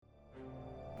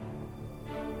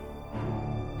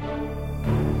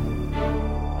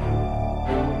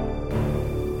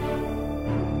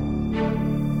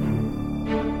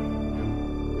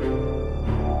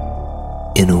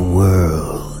In a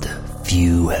world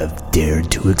few have dared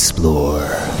to explore,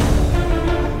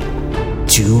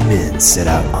 two men set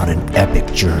out on an epic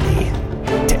journey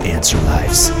to answer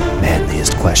life's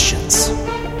manliest questions.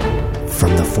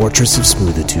 From the fortress of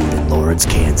smoothitude in Lawrence,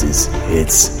 Kansas,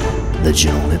 it's the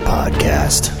Gentlemint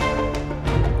Podcast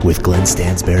with Glenn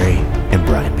Stansberry and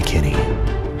Brian McKinney.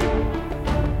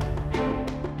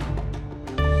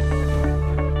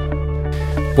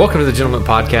 Welcome to the Gentlemint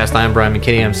Podcast. I am Brian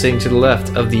McKinney. I'm sitting to the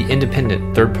left of the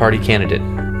independent third-party candidate,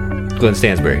 Glenn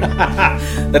Stansberry.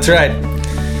 That's right.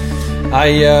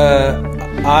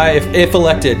 If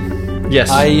elected, Yes.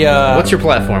 What's your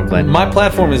platform, Glenn? My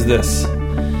platform is this.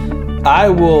 I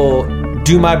will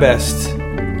do my best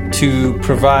to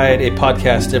provide a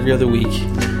podcast every other week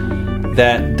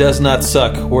that does not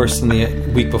suck worse than the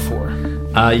week before.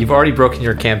 You've already broken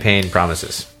your campaign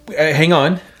promises. Hang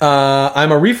on.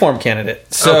 I'm a reform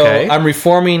candidate. So Okay. I'm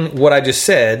reforming what I just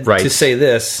said Right. to say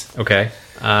this. Okay.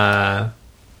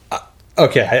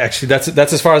 Okay, actually, that's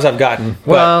as far as I've gotten.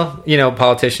 Well,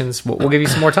 politicians, we'll give you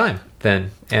some more time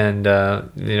then. And,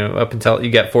 up until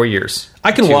you got 4 years.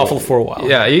 I can waffle for a while.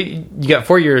 Yeah, you got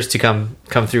 4 years to come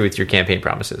through with your campaign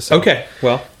promises. So, Okay,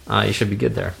 well. you should be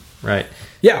good there. Right.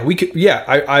 Yeah, we could. Yeah,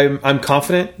 I'm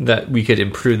confident That we could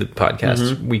improve the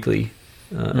podcast weekly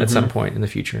at some point in the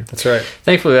future. That's right.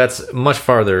 Thankfully, that's much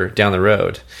farther down the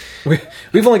road.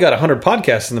 We've only got 100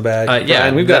 podcasts in the bag.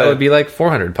 And we've got that would be like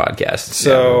 400 podcasts.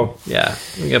 So yeah,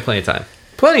 we got plenty of time.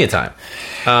 Plenty of time,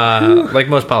 like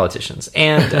most politicians.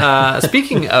 And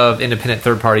speaking of independent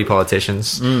third-party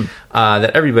politicians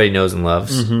that everybody knows and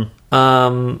loves,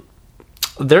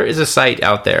 there is a site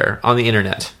out there on the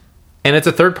internet, and it's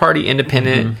a third-party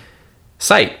independent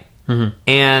site.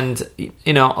 And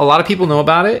a lot of people know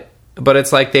about it. But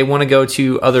it's like they want to go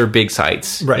to other big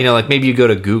sites. Right. Like maybe you go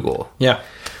to Google. Yeah.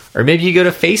 Or maybe you go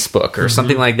to Facebook or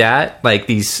something like that. Like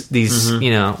these these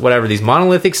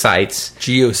monolithic sites.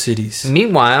 GeoCities.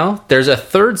 Meanwhile, there's a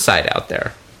third site out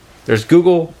there. There's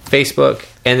Google, Facebook,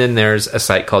 and then there's a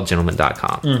site called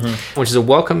Gentlemint.com, which is a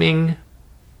welcoming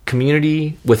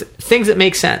community with things that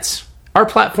make sense. Our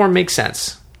platform makes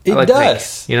sense. It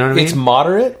does. You know what I mean? It's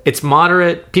moderate. It's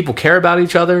moderate. People care about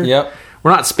each other. Yep.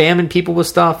 We're not spamming people with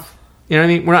stuff. You know what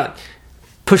I mean? We're not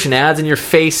pushing ads in your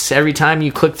face every time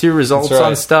you click through results That's right.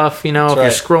 on stuff. If right.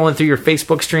 you're scrolling through your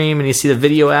Facebook stream and you see the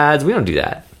video ads, we don't do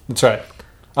that. That's right.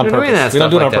 On We're purpose. doing that We don't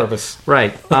stuff do it like on that. purpose.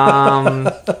 Right.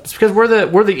 It's because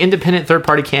we're the independent third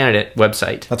party candidate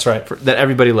website. That's right. That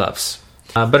everybody loves.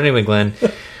 But anyway, Glenn,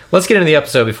 let's get into the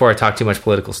episode before I talk too much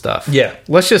political stuff. Yeah.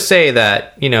 Let's just say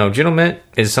that, Gentlemint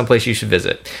is someplace you should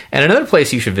visit. And another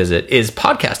place you should visit is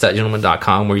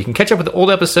podcast.gentlemint.com, where you can catch up with the old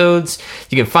episodes.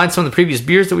 You can find some of the previous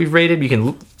beers that we've rated. You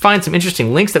can find some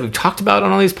interesting links that we've talked about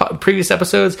on all these previous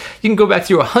episodes. You can go back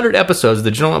through 100 episodes of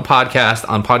the Gentlemint Podcast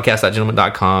on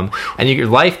podcast.gentlemint.com, and your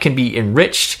life can be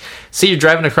enriched. Say you're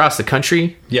driving across the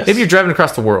country. Yes. Maybe you're driving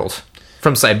across the world,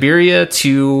 from Siberia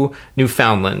to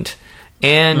Newfoundland.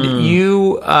 And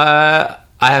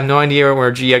I have no idea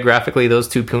where geographically those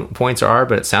 2 points are,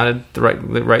 but it sounded the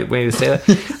right way to say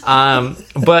that.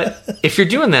 But if you're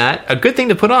doing that, a good thing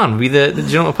to put on would be the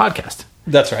Gentleman Podcast.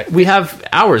 That's right. We have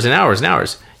hours and hours and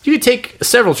hours. You could take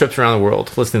several trips around the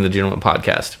world listening to the Gentleman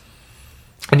Podcast.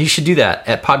 And you should do that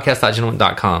at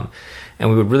podcast.gentlemint.com.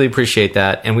 And we would really appreciate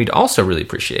that. And we'd also really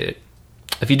appreciate it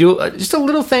if you do just a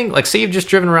little thing, like say you've just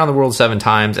driven around the world 7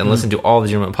 times and listened to all the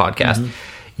Gentleman Podcast.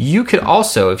 You could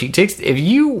also, if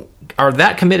you are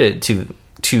that committed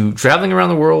to traveling around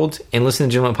the world and listening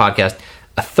to the Gentleman Podcast,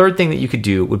 a third thing that you could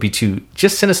do would be to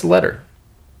just send us a letter.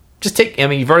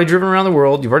 You've already driven around the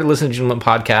world. You've already listened to the Gentleman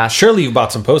Podcast. Surely you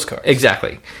bought some postcards.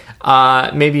 Exactly.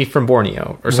 Maybe from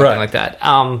Borneo or something like that.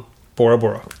 Bora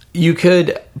Bora. You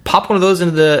could pop one of those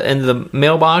into the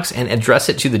mailbox and address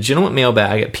it to the Gentleman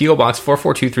Mailbag at P.O. Box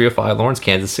 442305, Lawrence,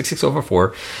 Kansas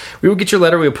 66044. We will get your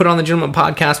letter. We will put it on the Gentleman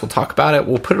Podcast. We'll talk about it.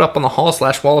 We'll put it up on the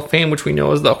Hall/Wall of Fame, which we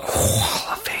know is the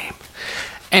Hall of Fame.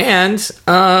 And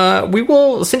we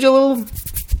will send you a little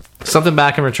something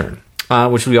back in return,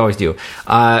 which we always do.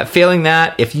 Failing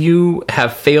that, if you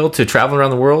have failed to travel around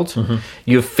the world,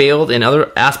 you have failed in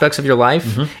other aspects of your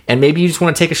life, and maybe you just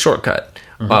want to take a shortcut.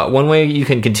 One way you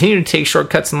can continue to take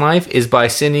shortcuts in life is by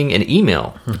sending an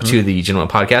email to the Gentleman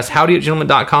Podcast,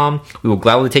 howdy@gentleman.com. We will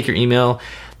gladly take your email.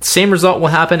 Same result will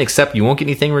happen, except you won't get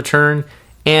anything in return,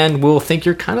 and we'll think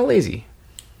you're kind of lazy.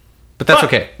 But that's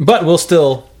okay. But we'll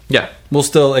still acknowledge. We'll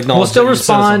still that you said respond.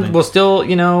 something. We'll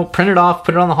still, print it off,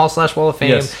 put it on the Hall/Wall of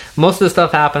Fame. Yes. Most of the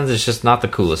stuff happens. It's just not the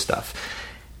coolest stuff.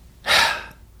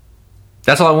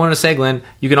 That's all I wanted to say, Glenn.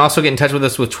 You can also get in touch with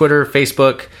us with Twitter,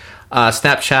 Facebook,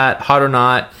 Snapchat, Hot or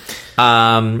Not,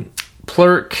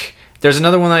 Plurk, There's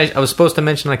another one I was supposed to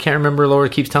mention. I can't remember. Laura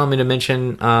keeps telling me to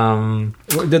mention.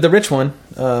 The rich one.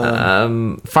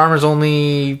 Farmers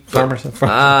Only.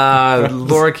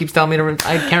 Laura keeps telling me to.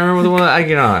 I can't remember the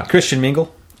one. Christian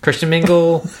Mingle.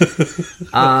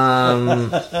 There's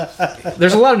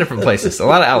a lot of different places, a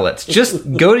lot of outlets.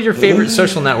 Just go to your favorite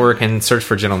social network and search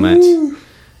for Gentlemint,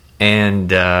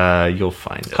 and you'll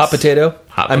find us. Hot potato.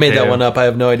 I made that one up. I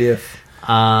have no idea.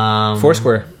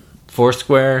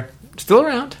 Foursquare, still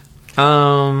around.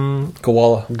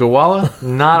 Gowalla,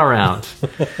 not around.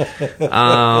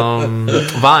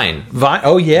 Vine.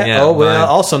 Oh yeah. Oh well, Vine.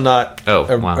 also not.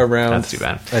 Around. That's too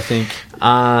bad. I think.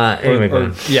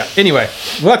 Anyway, Anyway,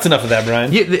 well, that's enough of that,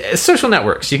 Brian. Social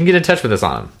networks. You can get in touch with us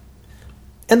on them.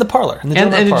 And the parlor. And the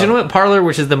Gentlemint Parlor,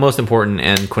 which is the most important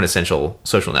and quintessential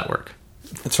social network.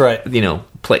 That's right.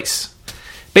 Place.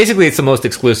 Basically, it's the most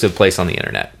exclusive place on the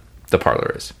internet. The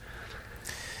parlor is.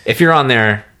 If you're on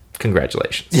there,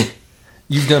 congratulations.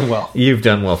 You've done well. You've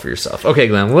done well for yourself. Okay,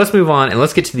 Glenn, well, let's move on and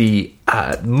let's get to the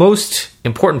most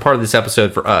important part of this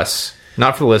episode for us.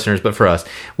 Not for the listeners, but for us,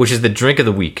 which is the drink of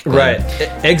the week. Glenn. Right.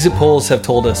 Exit polls have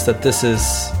told us that this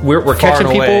is we're catching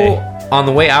people on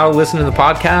the way out listening to the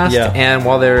podcast, and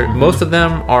while most of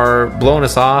them are blowing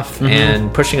us off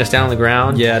and pushing us down on the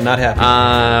ground, not happy.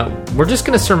 We're just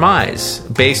going to surmise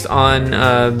based on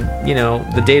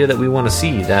the data that we want to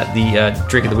see that the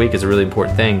drink of the week is a really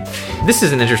important thing. This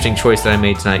is an interesting choice that I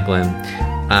made tonight,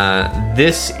 Glenn.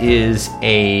 This is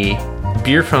a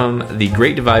beer from the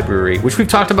Great Divide Brewery, which we've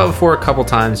talked about before a couple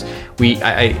times.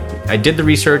 I did the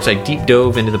research. I deep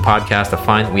dove into the podcast to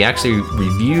find that we actually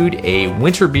reviewed a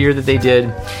winter beer that they did,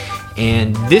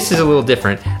 and this is a little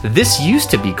different. This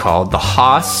used to be called the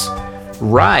Haas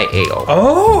Rye Ale.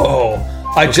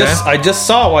 Oh, I just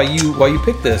saw why you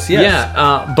picked this. Yes.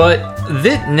 Yeah, but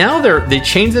now they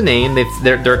changed the name.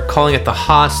 They're calling it the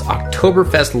Haas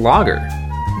Octoberfest Lager.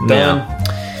 Done. Now.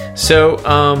 So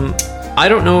I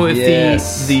don't know if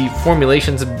the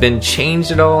formulations have been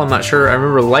changed at all. I'm not sure. I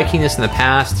remember liking this in the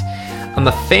past. I'm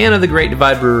a fan of the Great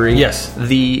Divide Brewery. Yes.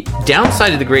 The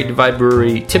downside of the Great Divide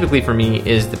Brewery, typically for me,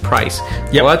 is the price.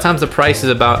 Yep. A lot of times the price is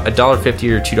about $1.50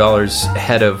 or $2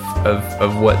 ahead of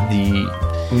what the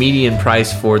median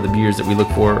price for the beers that we look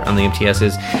for on the MTS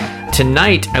is.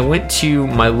 Tonight, I went to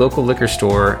my local liquor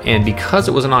store, and because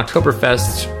it was an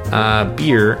Octoberfest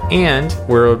beer, and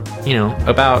we're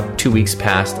about 2 weeks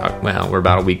past. We're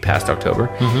about a week past October.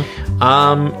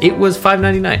 It was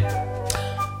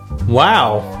 $5.99.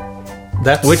 Wow,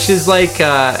 which is like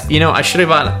I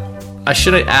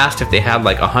should have asked if they had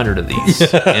like 100 of these,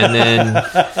 and then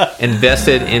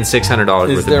invested in $600 worth of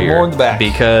beer. Is there more in the back?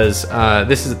 Because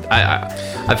this is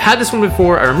I've had this one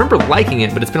before. I remember liking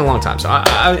it, but it's been a long time, so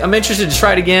I'm interested to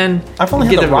try it again. I've only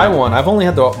had the rye one. I've only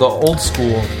had the old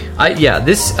school. I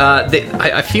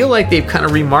feel like they've kind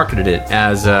of remarketed it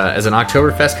as an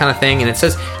Oktoberfest kind of thing, and it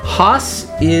says Haas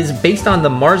is based on the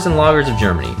Marzen lagers of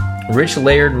Germany. Rich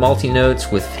layered malty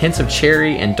notes with hints of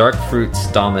cherry and dark fruits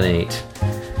dominate,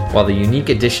 while the unique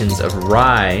addition of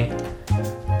rye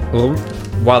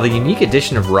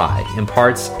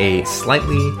imparts a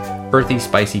slightly earthy,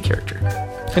 spicy character.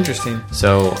 Interesting.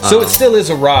 So it still is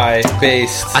a rye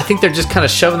based. I think they're just kind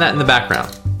of shoving that in the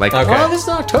background. Like, this is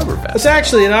an Oktoberfest. It's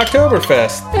actually an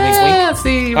Oktoberfest. Yeah, it's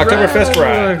the Oktoberfest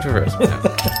rye.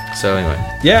 Yeah. So anyway.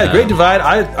 Yeah, Great Divide.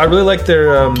 I really like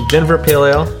their Denver Pale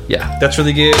Ale. Yeah. That's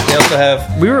really good. They also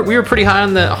have... We were pretty high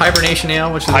on the Hibernation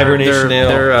Ale, which is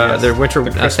their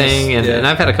winter thing, and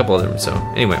I've had a couple of them, so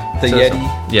anyway. The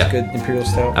Yeti. Yeah. Good Imperial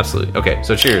Stout. Absolutely. Okay,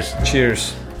 so cheers.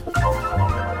 Cheers.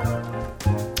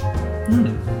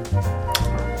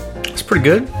 It's pretty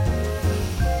good.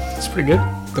 It's pretty good.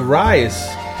 The rye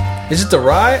is it the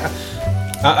rye?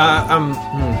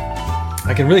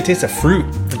 I can really taste the fruit,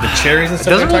 like the cherries and stuff.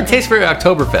 It doesn't really taste very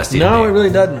Oktoberfesty. No, it really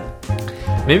doesn't.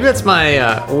 Maybe that's my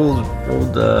old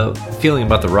feeling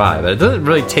about the rye, but it doesn't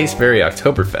really taste very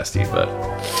Oktoberfesty. But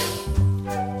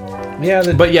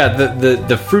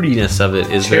the fruitiness of it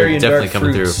is definitely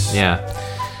coming through. Yeah,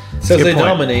 so they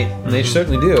dominate, and they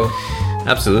certainly do.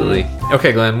 Absolutely.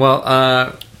 Okay, Glenn. Well,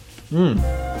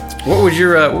 what would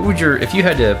your if you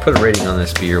had to put a rating on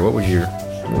this beer, what would you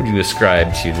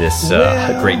ascribe to this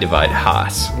Great Divide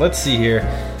Haas? Let's see here.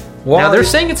 Now they're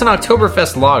saying it's an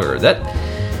Oktoberfest lager.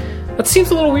 That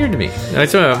seems a little weird to me.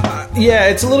 It's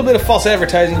a little bit of false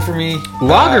advertising for me.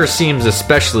 Lager seems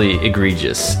especially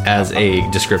egregious as a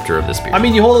descriptor of this beer. I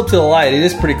mean, you hold it up to the light; it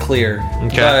is pretty clear.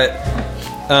 Okay. But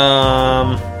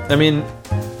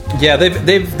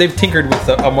they've tinkered with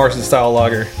a Marzen style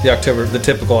lager, the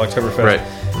typical Oktoberfest, right?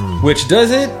 Which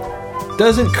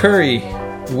doesn't curry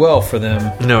well for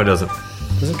them. No, it doesn't.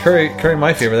 Isn't curry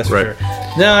my favorite? That's Right. for sure.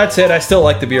 No, that's it. I still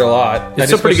like the beer a lot. It's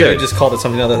still pretty wish I good. just called it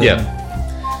something other than. Yeah.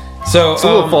 So It's a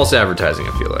little false advertising,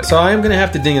 I feel like. So I am going to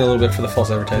have to ding it a little bit for the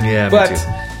false advertising. Yeah, me but too.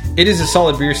 it is a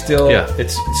solid beer still. Yeah.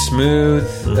 It's smooth.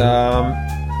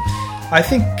 I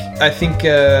think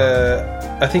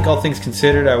all things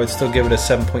considered, I would still give it a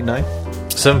 7.9.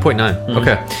 7.9.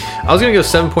 Okay. I was going to go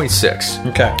 7.6.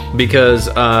 Okay. Because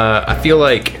I feel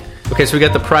like... Okay, so we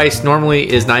got the price normally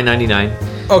is $9.99.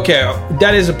 Okay,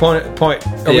 that is a point. Are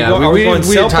Yeah, we going we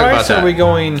sale didn't talk price, about that. or are we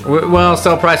going... Well,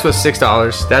 sale price was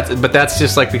 $6. That's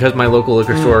just like because my local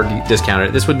liquor store discounted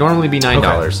it. This would normally be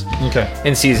 $9 Okay.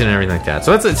 in season and everything like that.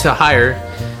 So it's a higher.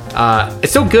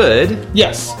 It's still good.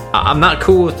 Yes. I'm not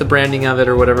cool with the branding of it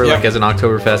or whatever. Yep. Like as an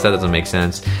Oktoberfest, that doesn't make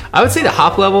sense. I would say the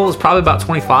hop level is probably about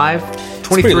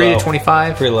 23 pretty to low.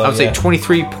 25. Pretty low, I would say yeah.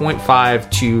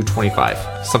 23.5 to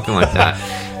 25, something like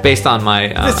that, based on my.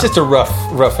 It's just a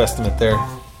rough estimate there.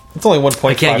 It's only 1.5%.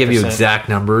 I can't give you exact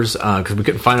numbers because we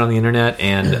couldn't find it on the internet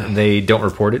and they don't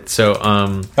report it. So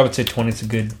I would say 20 is a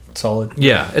good solid.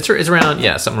 yeah, it's around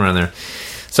something around there.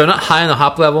 So not high on the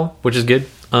hop level, which is good,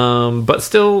 but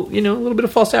still a little bit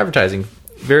of false advertising.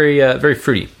 Very very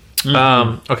fruity.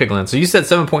 Okay, Glenn. So you said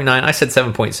 7.9. I said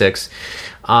 7.6.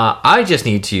 I just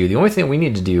need to. The only thing we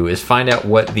need to do is find out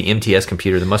what the MTS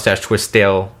computer, the Mustache Twist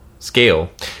Scale,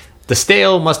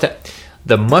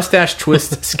 the Mustache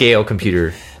Twist Scale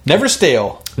computer. Never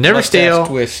stale. Never Mustache stale,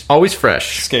 Twist always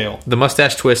fresh. Scale. The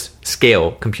Mustache Twist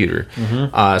Scale computer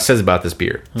says about this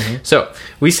beer. So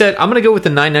we said I'm going to go with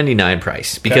the $9.99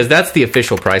 price because that's the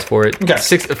official price for it. Okay.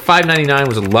 $5.99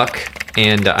 was a luck,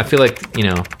 and I feel like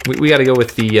we got to go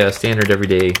with the standard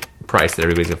everyday price that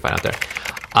everybody's going to find out there.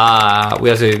 We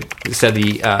also said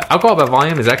the alcohol by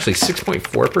volume is actually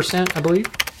 6.4%, I believe.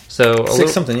 So a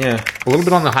little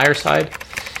bit on the higher side,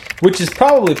 which is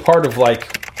probably part of why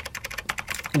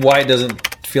it doesn't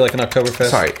feel like an Oktoberfest.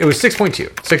 Sorry, it was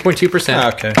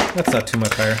 6.2%. Okay, that's not too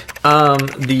much higher.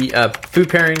 The food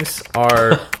pairings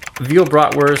are veal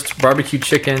bratwurst, barbecue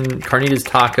chicken, carnitas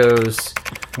tacos,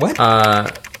 What?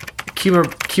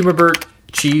 Kummerbert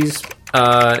cheese,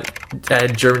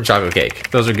 German chocolate cake.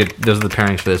 Those are good. Those are the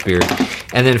pairings for this beer.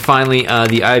 And then finally,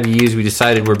 the IBUs we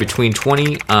decided were between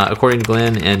 20, according to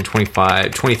Glenn, and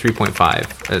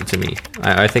 23.5 to me.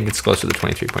 I think it's closer to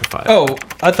 23.5. Oh,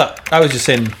 I was just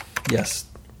saying yes.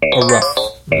 A rough.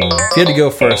 If you had to go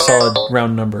for a solid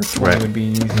round number, 20 would be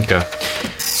easy. Okay.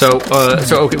 So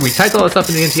okay, we typed all this up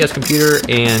in the MTS computer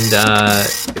and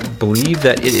believe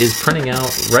that it is printing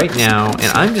out right now.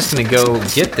 And I'm just going to go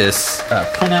get this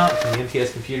printout from the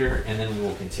MTS computer, and then we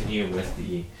will continue with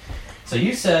the. So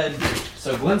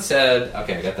Glenn said,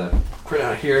 okay, I got the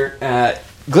printout here.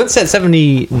 Glenn said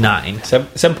 79. 7.9.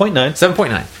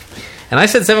 7.9. And I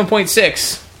said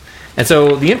 7.6. And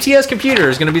so the MTS computer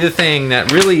is going to be the thing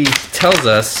that really tells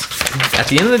us, at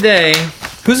the end of the day,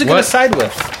 Who's it going to side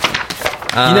with?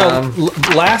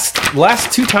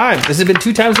 Last two times. This has been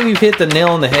two times when you've hit the nail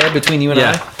on the head between you and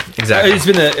I. Exactly.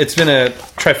 It's been a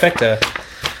trifecta.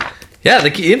 Yeah, the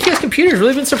MTS computer has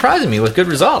really been surprising me with good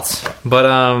results. But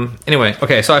anyway,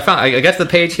 okay, so I got to the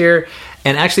page here,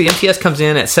 and actually MTS comes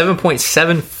in at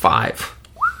 7.75.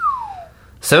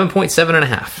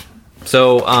 7.7.5.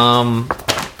 So,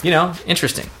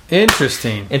 interesting.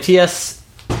 Interesting. MTS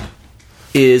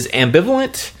is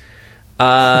ambivalent.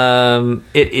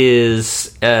 It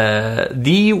is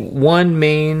the one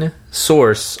main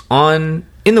source in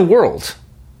the world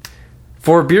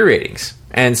for beer ratings,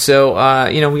 and so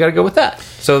we got to go with that.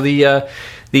 So the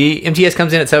MTS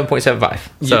comes in at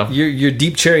 7.75. So your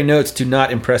deep cherry notes do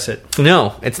not impress it.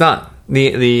 No, it's not.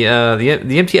 The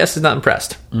MTS is not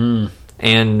impressed, and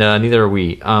neither are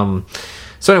we.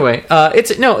 So anyway,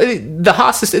 the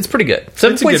Haas it's pretty good.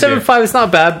 7.75 is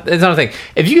not bad. It's not a thing.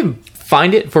 If you can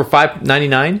find it for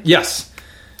 $5.99, yes,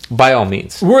 by all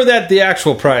means. Were that the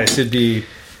actual price, it'd be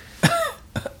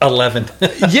 11.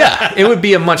 Yeah, it would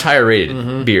be a much higher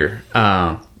rated beer.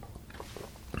 But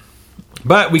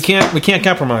we can't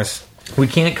compromise. We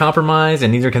can't compromise,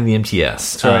 and neither can the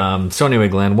MTS. That's right. So anyway,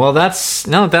 Glenn, now that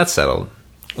that's settled,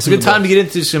 it's a good time to get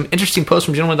into some interesting posts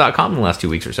from Gentlemint.com in the last 2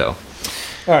 weeks or so.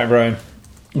 All right, Brian.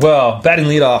 Well, batting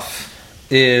leadoff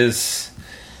is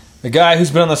a guy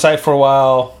who's been on the site for a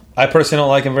while. I personally don't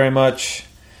like him very much.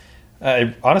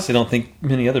 I honestly don't think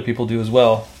many other people do as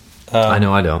well. I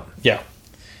know I don't. Yeah.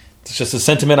 It's just a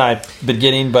sentiment I've been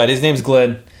getting, but his name's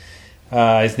Glenn.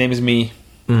 His name is me.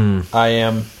 I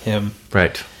am him.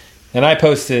 Right. And I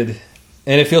posted,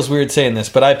 and it feels weird saying this,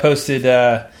 but I posted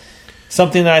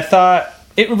something that I thought,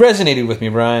 it resonated with me,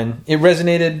 Brian. It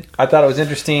resonated. I thought it was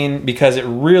interesting because it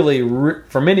really,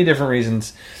 for many different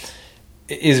reasons,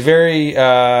 is very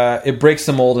it breaks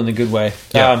the mold in a good way.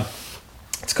 Yeah.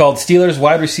 It's called Steelers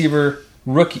wide receiver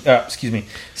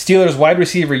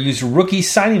used rookie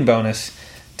signing bonus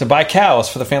to buy cows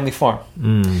for the family farm.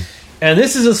 And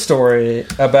this is a story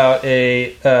about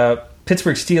a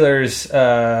Pittsburgh Steelers.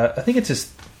 I think it's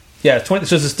his 20.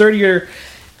 So it's his third year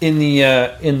in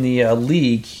the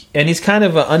league, and he's kind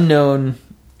of an unknown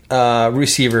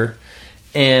receiver.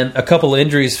 And a couple of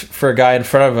injuries for a guy in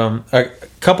front of him, a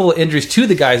couple of injuries to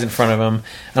the guys in front of him,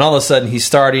 and all of a sudden he's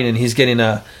starting and he's getting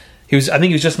I think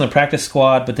he was just in the practice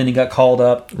squad, but then he got called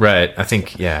up. Right, I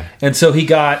think, yeah. And so he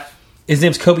got, his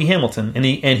name's Kobe Hamilton, and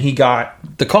he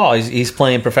got the call. He's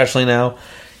playing professionally now,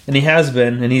 and he has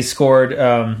been, and he's scored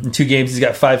in 2 games. He's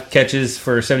got 5 catches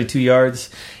for 72 yards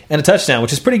and a touchdown,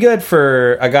 which is pretty good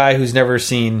for a guy who's never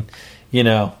seen,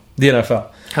 the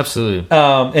NFL. Absolutely.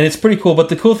 And it's pretty cool. But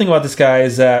the cool thing about this guy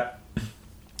is that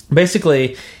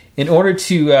basically, in order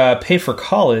to pay for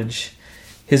college,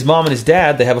 his mom and his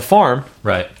dad, they have a farm.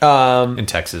 Right. In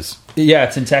Texas. Yeah,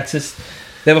 it's in Texas.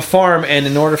 They have a farm, and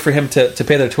in order for him to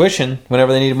pay their tuition,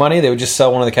 whenever they needed money, they would just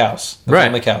sell one of the cows. The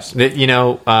family cows.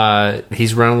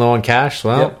 He's running low on cash.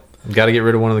 Well, got to get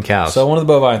rid of one of the cows. So one of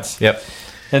the bovines. Yep.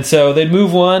 And so they'd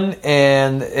move one,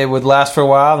 and it would last for a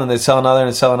while, and then they'd sell another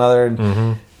and sell another.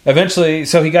 And eventually,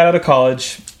 so he got out of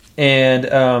college, and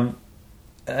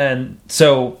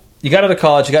so he got out of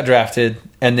college, he got drafted,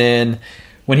 and then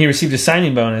when he received a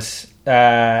signing bonus, he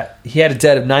had a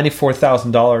debt of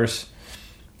 $94,000.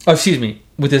 Oh, excuse me.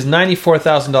 With his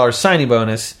 $94,000 signing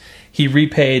bonus, he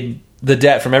repaid the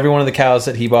debt from every one of the cows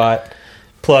that he bought,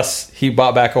 plus he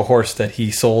bought back a horse that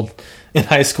he sold in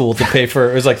high school to pay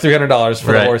for. It was like $300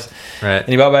 for the horse. Right. And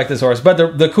he bought back this horse. But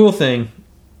the cool thing,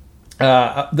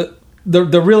 the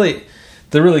really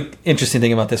interesting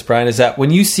thing about this, Brian, is that when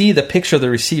you see the picture of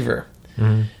the receiver,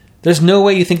 there's no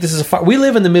way you think this is a farm. We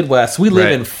live in the Midwest. We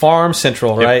live in Farm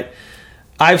Central, right?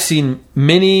 I've seen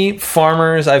many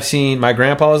farmers. I've seen my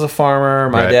grandpa was a farmer.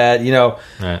 My dad,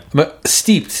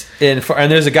 steeped in.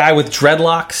 And there's a guy with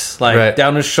dreadlocks,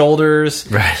 down his shoulders.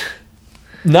 Right.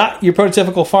 Not your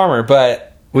prototypical farmer,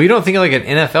 but you don't think of like an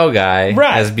NFL guy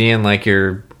as being like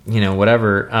your,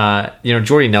 whatever.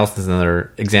 Jordy Nelson's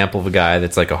another example of a guy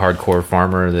that's like a hardcore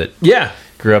farmer that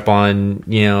grew up on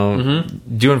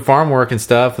doing farm work and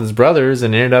stuff with his brothers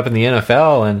and ended up in the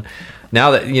NFL. And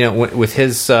now that with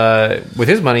his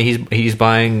money, he's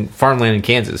buying farmland in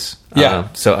Kansas.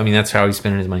 So I mean that's how he's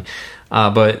spending his money.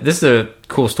 But this is a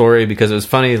cool story because it was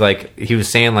funny. Like he was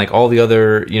saying, like all the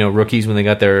other rookies when they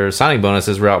got their signing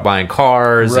bonuses were out buying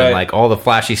cars and like all the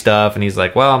flashy stuff, and he's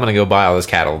like, "Well, I'm going to go buy all this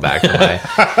cattle back for my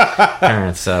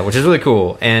parents," which is really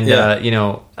cool. And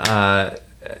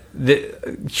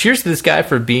cheers to this guy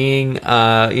for being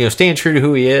staying true to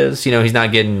who he is. He's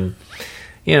not getting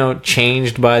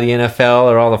changed by the NFL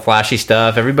or all the flashy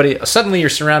stuff. Everybody, suddenly you're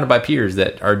surrounded by peers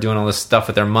that are doing all this stuff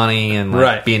with their money and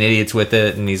being idiots with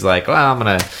it. And he's like, well, I'm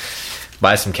going to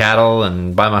buy some cattle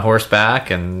and buy my horse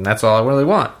back. And that's all I really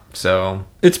want. So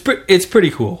it's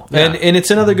pretty cool. Yeah. And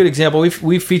it's another good example.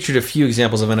 We've featured a few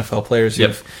examples of NFL players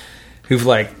who've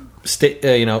like, saved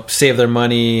their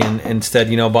money and instead,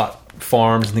 bought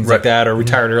farms and things like that, or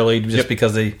retired early just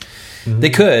because they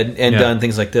could and done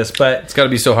things like this. But it's got to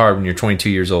be so hard when you're 22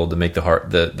 years old to make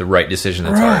the right decision.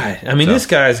 That's hard. I mean, this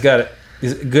guy's got a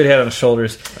good head on his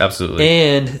shoulders. Absolutely.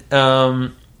 And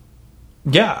I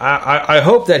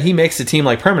hope that he makes the team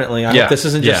like permanently. I hope this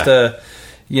isn't just a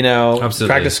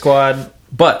practice squad.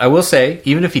 But I will say,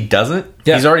 even if he doesn't,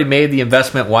 he's already made the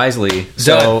investment wisely.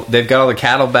 So they've got all the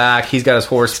cattle back. He's got his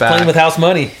horse back. Playing with house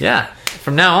money. Yeah.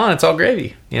 From now on, it's all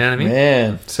gravy. You know what I mean?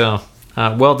 Man. So,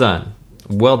 well done.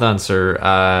 Well done,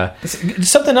 sir.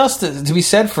 Something else to be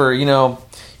said for, you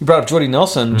brought up Jordy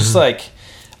Nelson. Just like,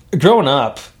 growing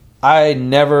up, I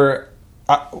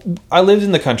lived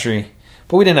in the country,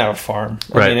 but we didn't have a farm.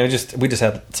 I mean, we just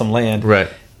had some land. Right.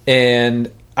 And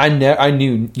I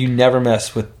knew you never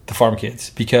mess with the farm kids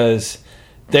because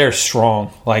they're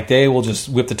strong. Like, they will just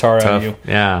whip the tar out of you.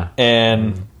 Yeah.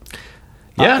 And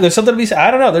there's something to be said. I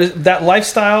don't know. There's that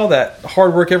lifestyle, that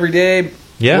hard work every day,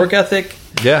 work ethic.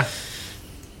 Yeah.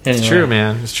 Anyway. It's true,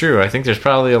 man. It's true. I think there's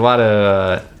probably a lot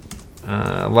of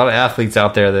athletes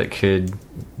out there that could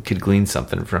glean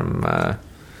something from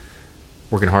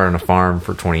working hard on a farm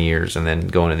for 20 years and then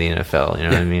going to the NFL. You know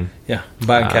what I mean? Yeah.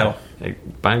 Buying cattle.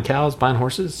 Buying cows, buying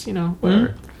horses,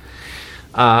 whatever.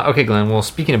 Okay, Glenn. Well,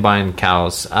 speaking of buying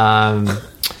cows,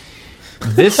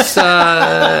 this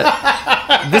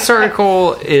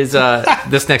article is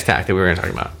this next tack that we were going to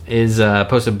talk about is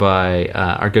posted by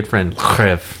our good friend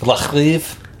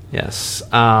Lachriv. Yes.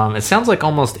 It sounds like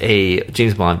almost a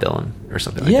James Bond villain or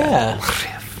something like that.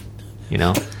 you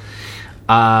know.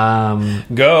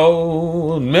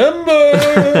 Gold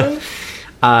member.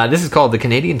 This is called The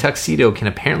Canadian Tuxedo Can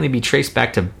Apparently Be Traced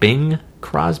Back to Bing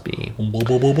Crosby. You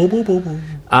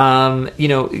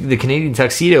know, the Canadian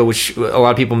Tuxedo, which a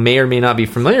lot of people may or may not be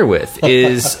familiar with,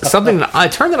 is something a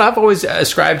term that I've always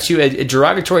ascribed to, a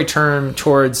derogatory term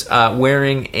towards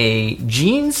wearing a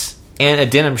jeans and a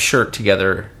denim shirt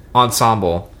together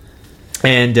ensemble.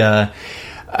 And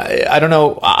I don't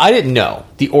know. I didn't know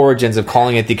the origins of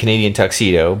calling it the Canadian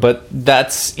Tuxedo, but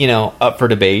that's, you know, up for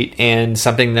debate, and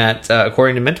something that,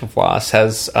 according to Mental Floss,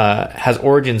 has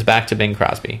origins back to Bing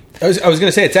Crosby. I was going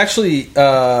to say, it's actually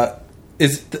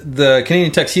is the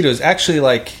Canadian Tuxedo is actually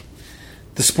like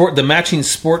the matching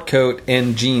sport coat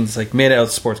and jeans, like made out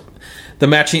of sports.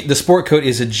 The sport coat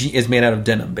is made out of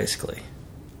denim, basically.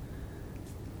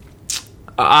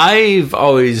 I've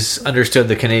always understood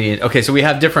the Canadian. Okay, so we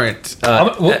have different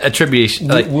attribution.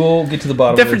 Like, we'll get to the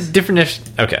bottom. Different.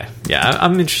 Okay, yeah,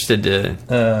 I'm interested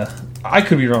to. I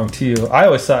could be wrong too. I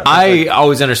always thought. I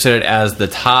always understood it as the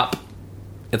top.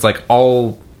 It's like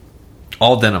all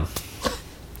denim.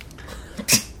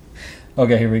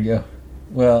 Okay, here we go.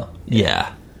 Well,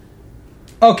 yeah.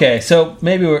 Okay, so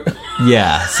maybe we're.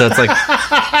 Yeah, so it's like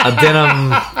a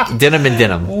denim and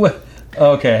denim.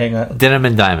 Okay, hang on. Denim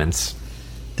and diamonds.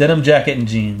 Denim jacket and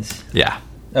jeans. Yeah.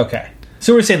 Okay.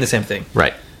 So we're saying the same thing.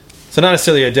 Right. So not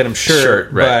necessarily a denim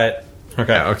shirt, right. But...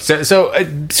 Okay. Yeah,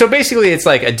 so basically it's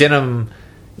like a denim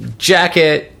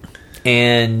jacket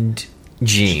and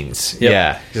jeans. Yep.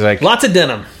 Yeah. It's like lots of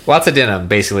denim. Lots of denim,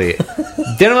 basically.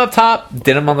 Denim up top,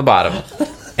 denim on the bottom,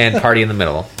 and party in the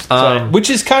middle. Which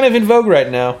is kind of in vogue right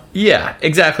now. Yeah,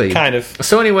 exactly. Kind of.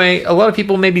 So anyway, a lot of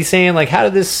people may be saying, like, how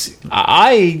did this...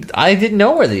 I didn't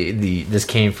know where this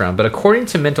came from, but according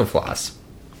to Mental Floss,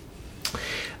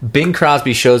 Bing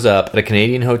Crosby shows up at a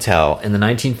Canadian hotel in the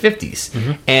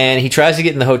 1950s, and he tries to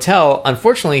get in the hotel.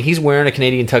 Unfortunately, he's wearing a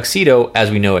Canadian tuxedo, as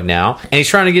we know it now, and he's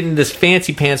trying to get into this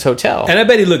fancy pants hotel. And I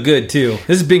bet he looked good, too.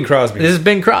 This is Bing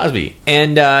Crosby.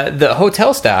 And the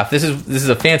hotel staff, this is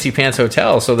a fancy pants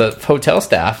hotel, so the hotel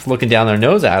staff looking down their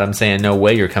nose at him saying, no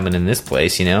way you're coming in this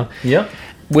place, you know? Yep.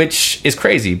 Which is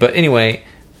crazy. But anyway,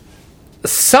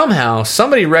 somehow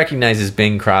somebody recognizes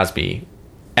Bing Crosby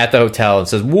at the hotel and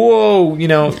says, whoa, you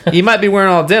know, he might be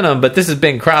wearing all denim, but this is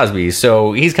Bing Crosby,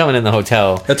 so he's coming in the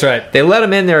hotel. That's right. They let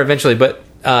him in there eventually, but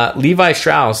Levi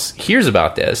Strauss hears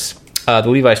about this, the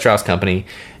Levi Strauss company,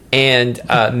 and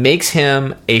makes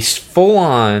him a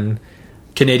full-on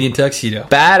Canadian tuxedo,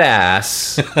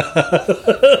 badass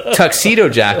tuxedo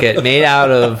jacket made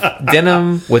out of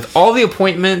denim with all the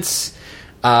appointments.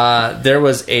 There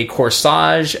was a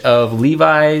corsage of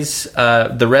Levi's,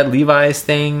 the red Levi's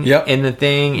thing in the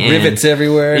thing. And rivets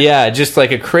everywhere. Yeah, just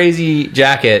like a crazy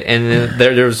jacket. And then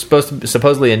there was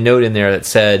supposedly a note in there that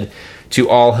said to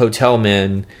all hotel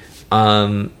men,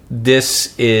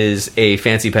 this is a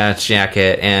fancy pants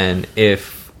jacket, and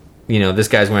if, you know, this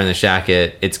guy's wearing this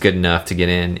jacket, it's good enough to get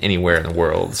in anywhere in the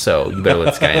world. So you better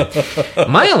let this guy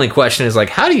in. My only question is, like,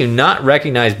 how do you not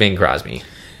recognize Bing Crosby?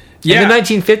 Yeah. In the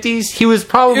 1950s, he was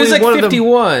probably like one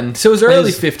 51, of the... so it was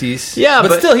early 50s. Yeah,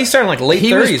 but still, he's starting like late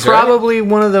 30s, He was probably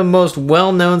one of the most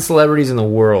well-known celebrities in the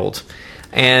world.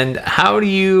 And how do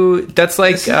you... That's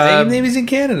like... maybe he's in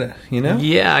Canada, you know?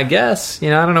 Yeah, I guess. You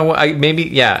know, I don't know what... Maybe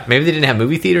they didn't have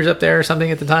movie theaters up there or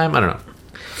something at the time. I don't know.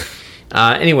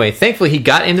 Anyway, thankfully, he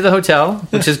got into the hotel,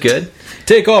 which is good.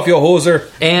 Take off your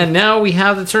hoser. And now we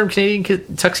have the term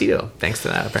Canadian tuxedo, thanks to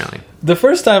that, apparently. The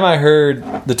first time I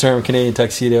heard the term Canadian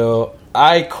tuxedo,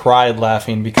 I cried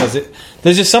laughing because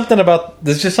there's just something about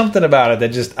it that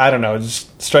just, I don't know, it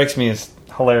just strikes me as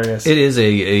hilarious. It is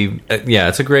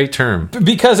it's a great term.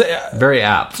 Because... very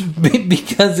apt.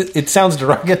 Because it sounds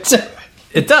derogatory.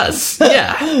 It does.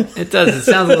 Yeah, it does. It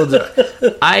sounds a little...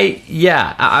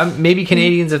 maybe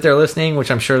Canadians, if they're listening,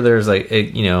 which I'm sure there's like,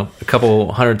 a couple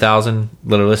 100,000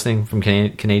 that are listening from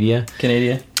Canada,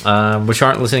 which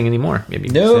aren't listening anymore. Maybe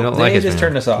no, they don't like just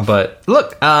turn us off. But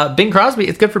look, Bing Crosby.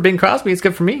 It's good for Bing Crosby. It's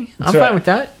good for me. I'm fine with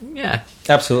that. Yeah,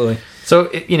 absolutely.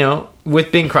 So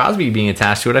with Bing Crosby being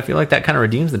attached to it, I feel like that kind of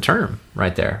redeems the term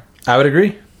right there. I would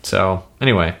agree. So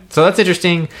anyway, that's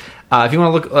interesting. If you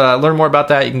want to learn more about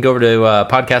that, you can go over to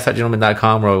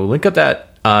podcast.gentlemint.com, where we'll link up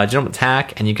that Gentleman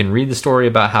Tack, and you can read the story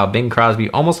about how Bing Crosby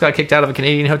almost got kicked out of a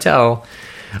Canadian hotel,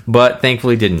 but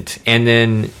thankfully didn't. And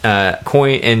then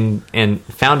coined and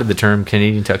founded the term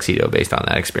Canadian Tuxedo based on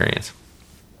that experience.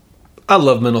 I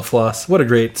love Mental Floss. What a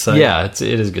great site. Yeah, it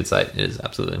is a good site. It is,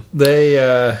 absolutely.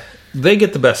 They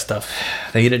get the best stuff.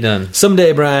 They get it done.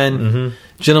 Someday, Brian,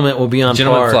 Gentleman will be on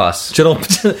Gentleman par. Floss.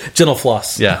 Gentle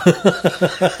Floss. Yeah.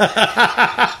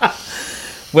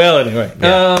 Well, anyway.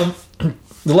 Yeah.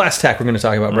 the last tack we're going to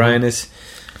talk about, Brian, is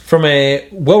from a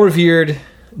well-revered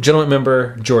gentleman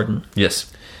member, Jordan. Yes.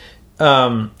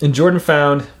 And Jordan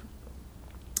found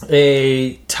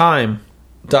a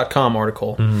Time.com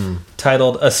article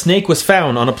titled, "A Snake Was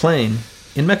Found on a Plane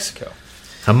in Mexico."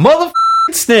 A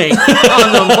motherfucking snake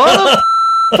on the motherfucking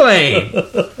plane.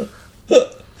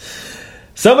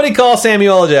 Somebody call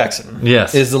Samuel L. Jackson.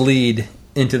 Yes. Is the lead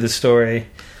into the story.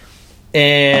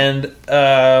 And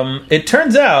it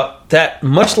turns out that,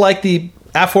 much like the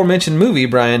aforementioned movie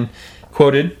Brian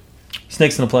quoted,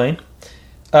 Snakes on a Plane,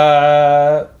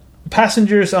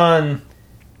 passengers on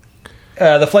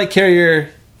the flight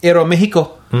carrier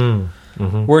Aeromexico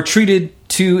were treated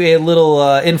to a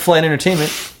little in-flight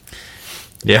entertainment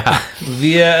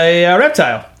via a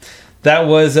reptile that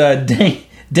was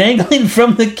dangling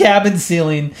from the cabin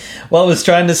ceiling while it was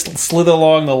trying to slither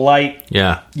along the light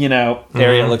area,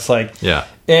 it looks like. Yeah.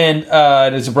 And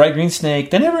it was a bright green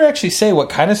snake. They never actually say what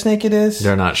kind of snake it is.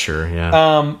 They're not sure,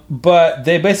 yeah. But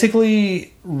they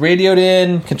basically radioed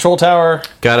in, control tower.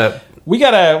 We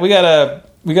got a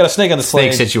snake on the plane.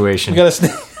 Snake situation. We got a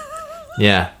snake.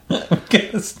 Yeah.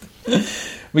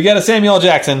 We got a Samuel L.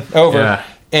 Jackson over. Yeah.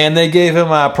 And they gave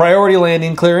him a priority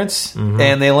landing clearance,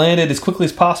 and they landed as quickly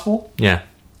as possible. Yeah.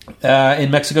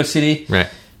 In Mexico City, right,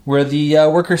 where the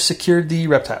workers secured the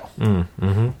reptile.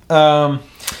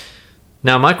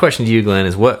 Now, my question to you, Glenn,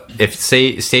 is what if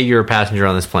say you're a passenger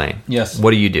on this plane? Yes.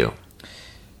 What do you do?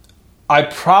 How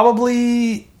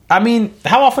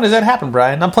often does that happen,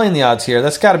 Brian? I'm playing the odds here.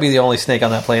 That's got to be the only snake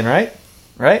on that plane, right?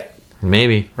 Right?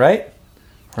 Maybe. Right?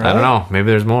 I don't know. Maybe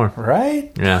there's more. Right?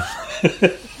 Yeah.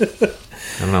 I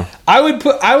don't know.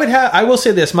 I will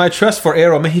say this: my trust for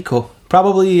Aeromexico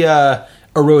probably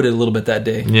eroded a little bit that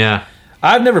day. Yeah.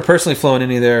 I've never personally flown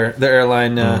any of their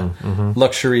airline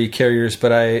luxury carriers,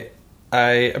 but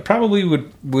I probably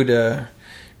would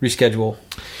reschedule,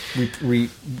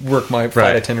 rework my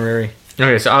flight itinerary.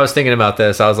 Okay, so I was thinking about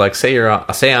this. I was like,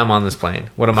 say I'm on this plane.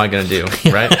 What am I going to do?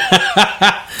 Right?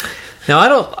 Now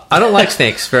I don't like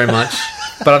snakes very much,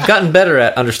 but I've gotten better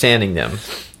at understanding them.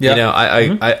 Yep.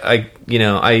 I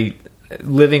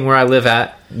living where I live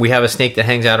at, we have a snake that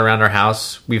hangs out around our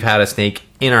house. We've had a snake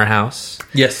in our house.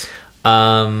 Yes.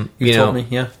 You told me,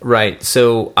 yeah. Right.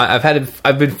 So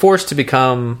I've been forced to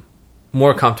become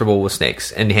more comfortable with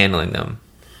snakes and handling them.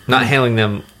 Not handling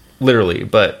them literally,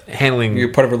 but handling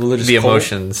You're part of a religious the cult?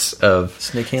 Emotions of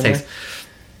snake handler. Snakes.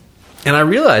 And I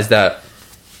realized that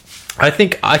I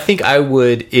think I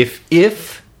would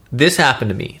if this happened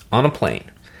to me on a plane,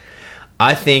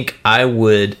 I think I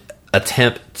would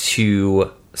attempt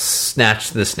to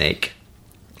snatch the snake.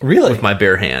 Really? With my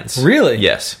bare hands. Really?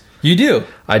 Yes. You do?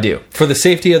 I do. For the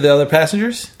safety of the other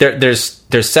passengers?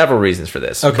 There's several reasons for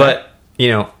this. Okay. But,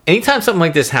 anytime something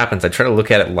like this happens, I try to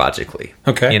look at it logically.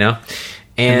 Okay.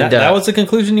 And that was the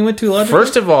conclusion you went to logically?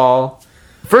 First of all,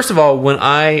 when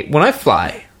I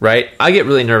fly, right, I get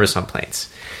really nervous on planes.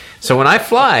 So when I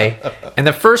fly, in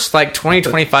the first 20,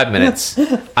 25 minutes,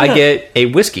 I get a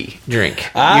whiskey drink,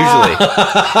 usually.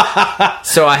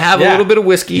 So I have a little bit of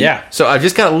whiskey. Yeah. So I've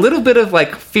just got a little bit of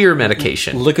fear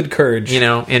medication. Liquid courage.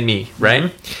 In me,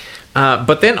 right?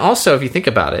 But then also, if you think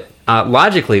about it,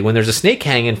 logically, when there's a snake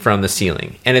hanging from the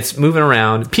ceiling and it's moving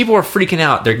around, people are freaking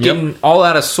out. They're getting all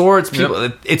out of sorts.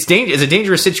 It's a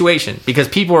dangerous situation because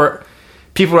people are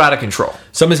out of control.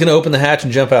 Somebody's going to open the hatch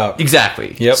and jump out.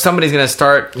 Exactly. Yep. Somebody's going to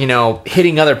start,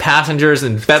 hitting other passengers,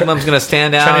 and Bedlam's going to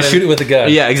stand out. Trying to shoot it with a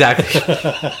gun. Yeah, exactly.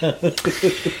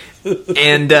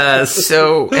 And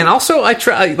also I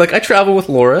travel with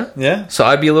Laura. Yeah. So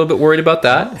I'd be a little bit worried about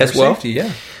that as well. Safety,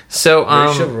 yeah. So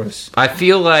very chivalrous. I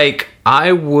feel like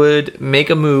I would make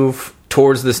a move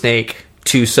towards the snake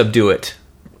to subdue it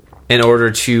in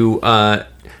order to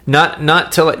not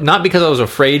because I was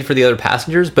afraid for the other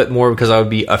passengers, but more because I would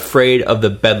be afraid of the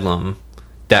bedlam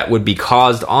that would be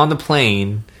caused on the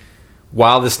plane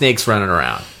while the snake's running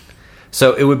around.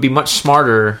 So it would be much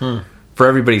smarter for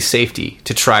everybody's safety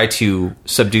to try to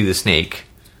subdue the snake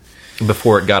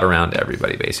before it got around to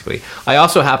everybody, basically. I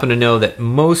also happen to know that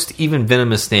most, even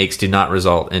venomous snakes, do not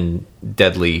result in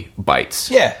deadly bites.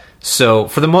 Yeah. So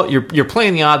for you're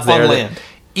playing the odds there that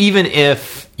even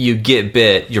if you get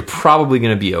bit, you're probably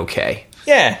going to be okay.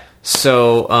 Yeah.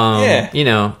 So so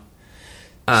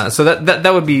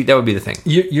that would be the thing.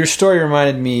 Your story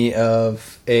reminded me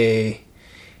of a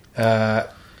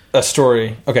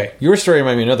story. Okay, your story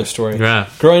reminded me of another story. Yeah.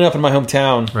 Growing up in my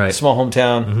hometown, right. Small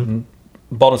hometown, in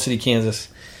Baldwin City, Kansas,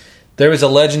 there was a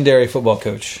legendary football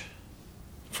coach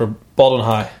for Baldwin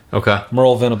High. Okay.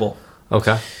 Merle Venable.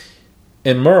 Okay.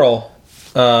 And Merle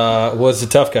was a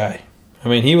tough guy. I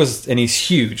mean, he's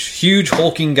huge,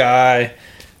 hulking guy,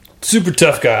 super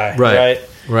tough guy,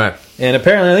 Right. And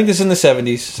apparently, I think this is in the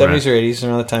 70s or 80s,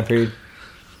 around that time period.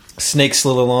 Snake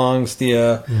slid along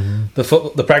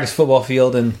the practice football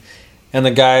field, and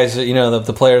the guys,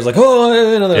 the players, like,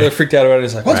 oh, they're freaked out about it.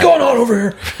 He's like, what's going on over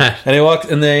here? And he walked,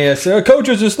 and they say, Coach,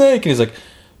 there's a snake. And he's like,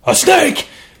 a snake!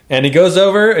 And he goes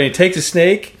over, and he takes a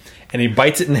snake, and he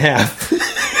bites it in half.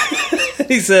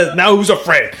 He says, now who's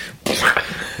afraid?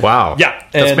 Wow. Yeah.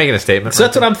 That's making a statement. So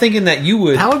that's what I'm thinking that you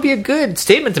would... That would be a good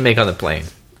statement to make on the plane.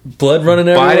 Blood running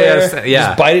everywhere.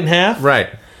 Just bite it in half. Right.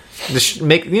 Just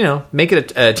make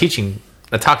it a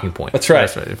talking point. That's right.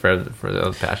 For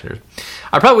those passengers.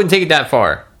 I probably wouldn't take it that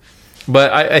far.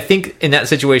 But I think in that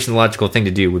situation, the logical thing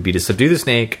to do would be to subdue the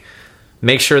snake,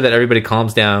 make sure that everybody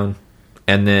calms down,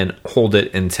 and then hold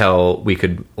it until we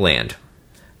could land.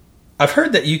 I've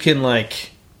heard that you can,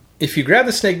 if you grab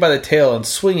the snake by the tail and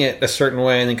swing it a certain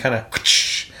way and then kind of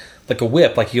like a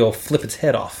whip, like you'll flip its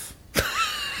head off.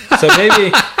 So maybe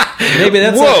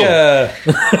that's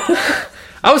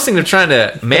I was thinking of trying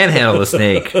to manhandle the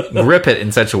snake, grip it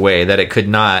in such a way that it could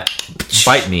not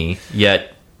bite me,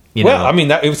 yet, Well, I mean,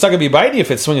 it's not going to be biting you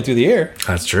if it's swinging through the air.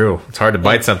 That's true. It's hard to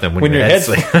bite something when your head's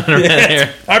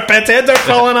Our pets' heads are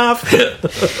falling off.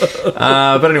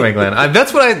 But anyway, Glenn,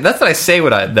 that's what I say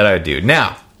that I would do.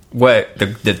 Now, what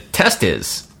the test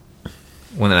is,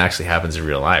 when it actually happens in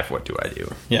real life, what do I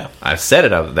do? Yeah. I've said it,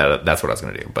 that's what I was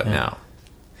going to do, but now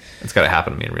it's got to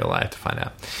happen to me in real life to find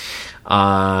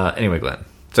out. Anyway, Glenn.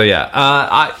 So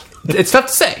yeah, it's tough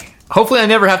to say. Hopefully I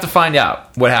never have to find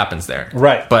out what happens there.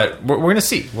 Right. But we're going to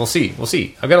see. We'll see.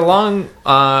 I've got a long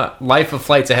life of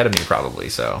flights ahead of me probably,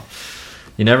 so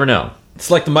you never know. It's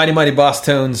like the Mighty Mighty Boss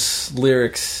Tones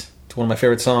lyrics to one of my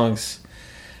favorite songs.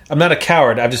 I'm not a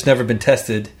coward. I've just never been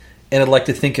tested, and I'd like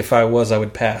to think if I was, I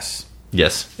would pass.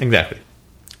 Yes, exactly.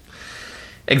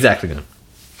 Exactly.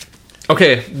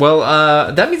 Okay, well,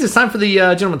 that means it's time for the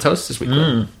Gentleman Toast this week.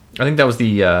 I think that was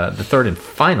the third and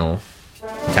final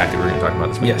tactic we're going to talk about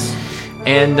this week. Yes.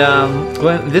 And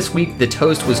Glenn, this week the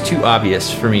toast was too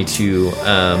obvious for me to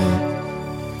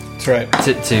that's right.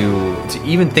 to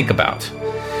even think about.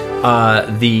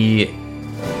 The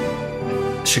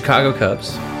Chicago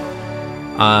Cubs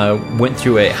went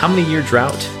through a how many year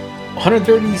drought?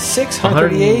 136,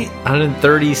 138,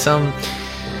 130 some.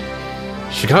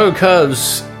 Chicago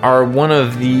Cubs are one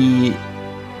of the,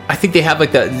 I think they have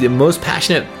the most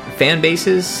passionate fan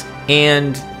bases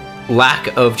and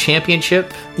lack of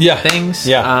championship things.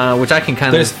 Yeah. Which I can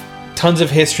There's tons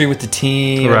of history with the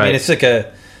team. Right. I mean, it's like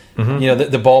a,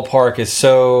 the ballpark is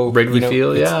so... Wrigley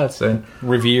Field, it's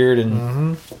revered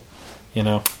and,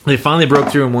 They finally broke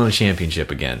through and won a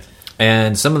championship again.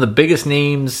 And some of the biggest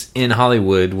names in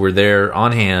Hollywood were there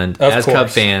on hand as Cub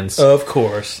fans. Of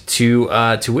course. To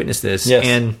witness this. Yes.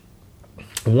 And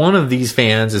one of these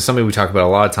fans is somebody we talk about a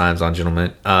lot of times on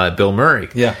Gentlemen, Bill Murray.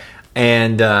 Yeah.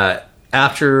 And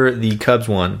after the Cubs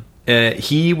won,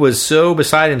 he was so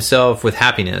beside himself with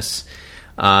happiness.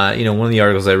 One of the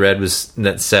articles I read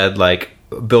said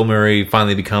Bill Murray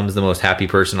finally becomes the most happy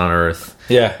person on earth.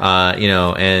 Yeah.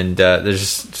 And there's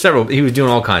just several. He was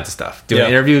doing all kinds of stuff, doing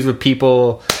interviews with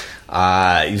people,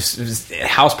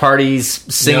 house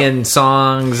parties, singing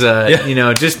songs.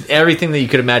 Just everything that you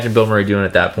could imagine Bill Murray doing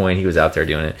at that point. He was out there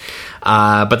doing it.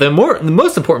 But the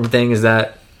most important thing is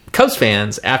that Cubs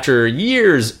fans, after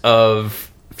years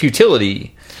of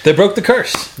futility, they broke the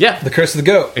curse. Yeah, the curse of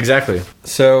the GOAT. Exactly.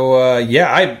 So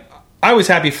I was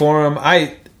happy for him.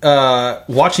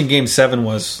 Watching Game 7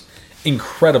 was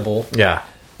incredible. Yeah.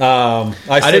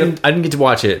 I didn't get to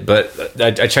watch it, but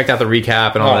I checked out the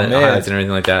recap and all the highlights and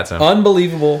everything like that. So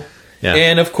unbelievable. Yeah.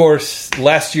 And of course,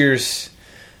 last year's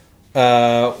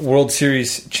World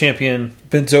Series champion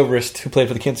Ben Zobrist, who played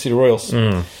for the Kansas City Royals,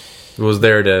 was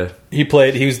there to. He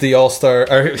was the All-Star.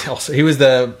 He was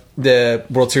the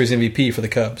World Series MVP for the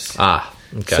Cubs.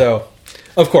 Okay. So.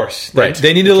 Of course, right.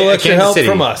 They needed a little extra help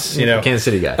from us, Kansas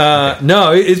City guy.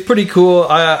 No, it's pretty cool.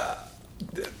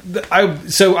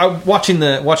 Watching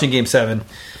Game 7,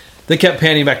 they kept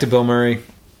panning back to Bill Murray,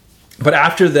 but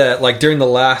after that, during the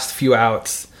last few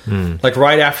outs,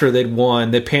 right after they'd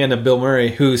won, they panned to Bill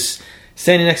Murray, who's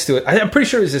standing next to it. I'm pretty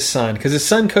sure it was his son, because his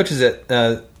son coaches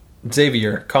at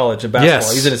Xavier College of basketball.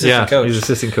 Yes. He's an assistant coach. He's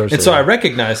assistant coach. And so I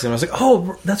recognized him. I was like,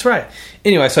 oh, that's right.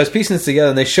 Anyway, so I was piecing this together,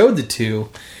 and they showed the two.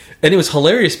 And it was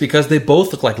hilarious because they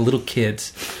both look like little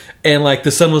kids, and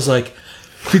the son was like,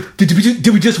 "Did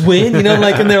we just win?" And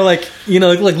they're like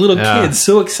little kids,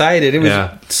 so excited. It was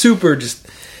super. Just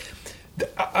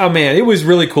man, it was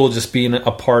really cool just being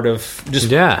a part of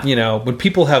when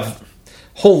people have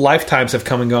whole lifetimes have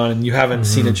come and gone, and you haven't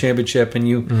seen a championship, and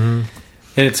and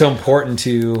it's so important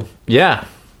to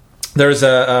There's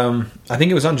a, I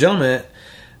think it was on Gentlemint.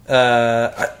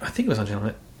 I think it was on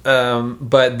Gentlemint.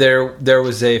 But there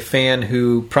was a fan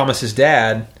who promised his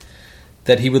dad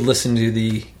that he would listen to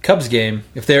the Cubs game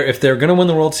if they're going to win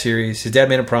the World Series. His dad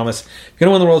made a promise: "If you're going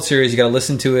to win the World Series, you got to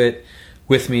listen to it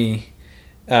with me."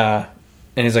 And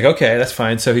he's like, "Okay, that's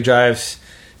fine." So he drives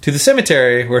to the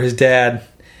cemetery where his dad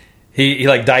he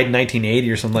like died in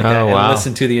 1980 or something like that, and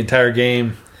listened to the entire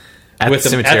game at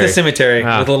the cemetery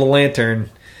with a little lantern.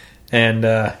 And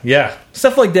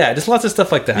stuff like that. Just lots of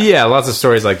stuff like that. Yeah, lots of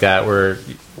stories like that where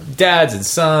dads and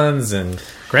sons and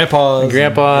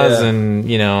grandpas and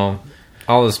you know,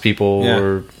 all those people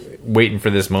were waiting for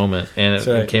this moment, and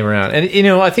it came around. And you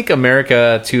know, I think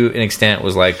America to an extent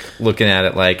was like looking at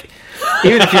it like,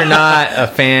 even if you're not a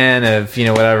fan of, you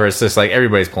know, whatever, it's just like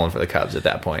everybody's pulling for the Cubs at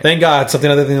that point. Thank God,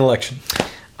 something other than the election.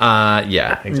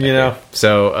 Yeah, exactly. You know.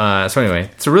 So anyway,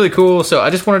 it's really cool. So I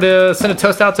just wanted to send a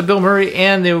toast out to Bill Murray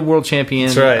and the world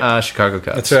champion Chicago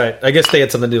Cubs. That's right. I guess they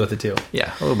had something to do with it too.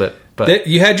 Yeah, a little bit. But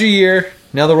you had your year.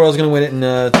 Now the Royals going to win it in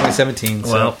 2017.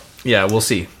 So. Well, yeah, we'll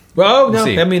see. Well, no,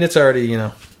 I mean, it's already, you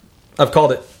know, I've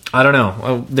called it. I don't know.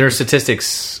 Well, their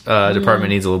statistics department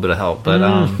needs a little bit of help, but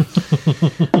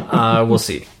we'll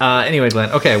see. Anyway,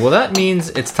 Glenn. Okay, well, that means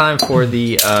it's time for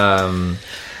the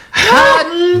Hot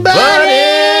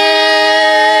Buddies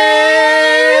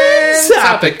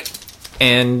topic.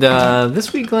 And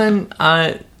this week, Glenn,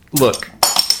 look,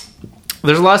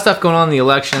 there's a lot of stuff going on in the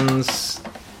elections.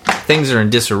 Things are in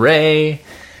disarray.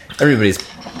 Everybody's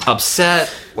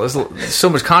upset. There's so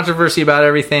much controversy about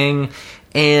everything.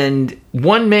 And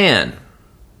one man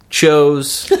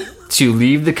chose to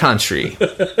leave the country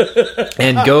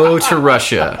and go to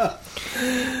Russia.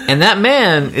 And that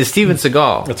man is Steven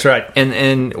Segal. That's right.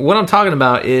 And what I'm talking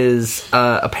about is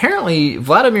apparently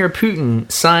Vladimir Putin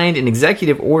signed an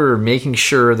executive order making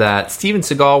sure that Steven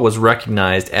Segal was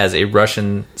recognized as a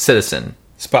Russian citizen.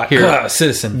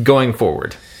 Citizen. Going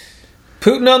forward.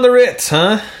 Putin on the Ritz,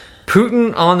 huh?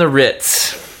 Putin on the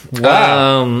Ritz.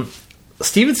 Wow.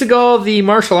 Steven Segal, the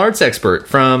martial arts expert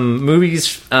from movies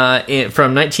from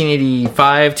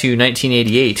 1985 to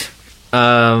 1988.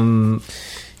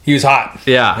 He was hot.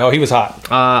 Yeah. Oh, he was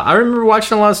hot. I remember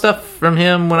watching a lot of stuff from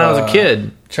him when I was a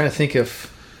kid. Trying to think of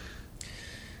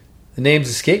the names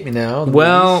escape me now.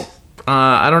 Well,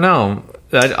 I don't know.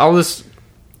 I'll just,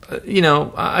 you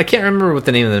know, I can't remember what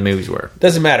the name of the movies were.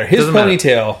 Doesn't matter. His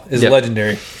ponytail is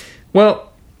legendary. Well,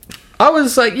 I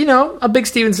was like, you know, a big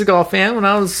Steven Seagal fan when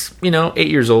I was, you know, 8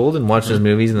 years old and watching his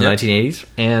movies in the 1980s.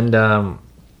 And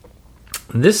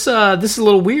this is a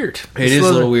little weird. It is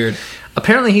a little weird.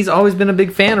 Apparently, he's always been a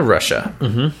big fan of Russia.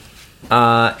 Mm-hmm.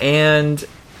 And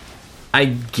I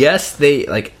guess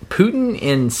Putin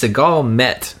and Seagal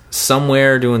met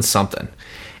somewhere doing something.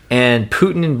 And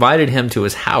Putin invited him to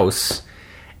his house.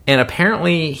 And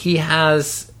apparently,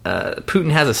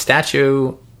 Putin has a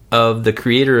statue of the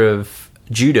creator of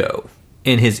judo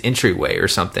in his entryway or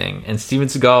something. And Steven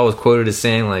Seagal was quoted as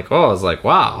saying, like, I was like,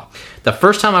 wow. The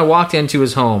first time I walked into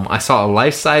his home, I saw a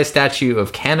life-size statue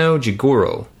of Kano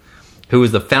Jigoro, who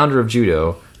was the founder of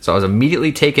judo. So I was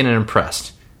immediately taken and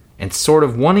impressed and sort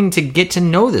of wanting to get to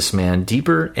know this man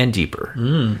deeper and deeper.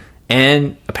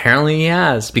 And apparently he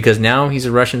has, because now he's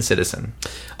a Russian citizen.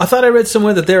 I thought I read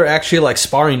somewhere that they were actually like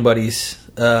sparring buddies,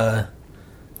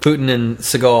 Putin and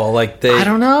Seagal. Like I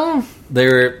don't know. They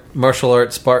were martial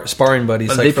arts sparring buddies.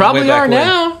 Like they probably are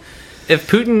now. If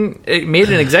Putin made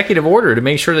an executive order to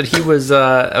make sure that he was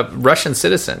a Russian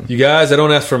citizen. You guys, I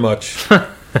don't ask for much.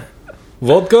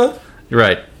 Vodka?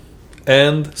 Right.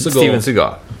 And Seagal. Steven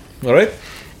Seagal. All right.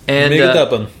 And make it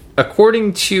happen.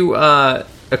 According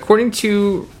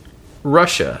to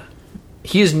Russia,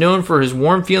 he is known for his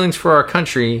warm feelings for our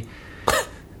country,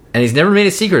 and he's never made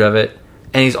a secret of it.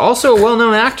 And he's also a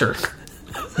well-known actor,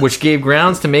 which gave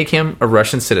grounds to make him a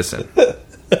Russian citizen.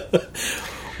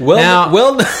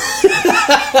 Well-known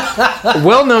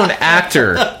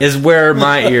actor is where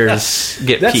my ears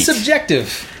get piqued. That's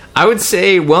subjective. I would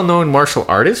say well-known martial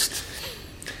artist.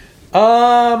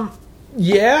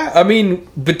 Yeah. I mean,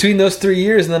 between those 3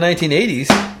 years in the 1980s.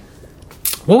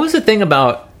 What was the thing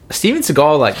about Steven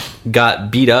Seagal? Like, got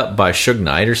beat up by Suge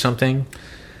Knight or something.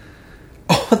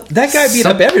 Oh, that guy beat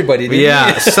up everybody,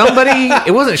 didn't he? Somebody.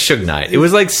 It wasn't Suge Knight. It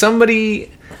was like somebody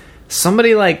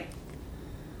like.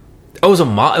 Oh, it was a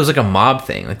mob. It was like a mob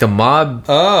thing. Like the mob.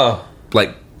 Oh,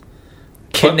 like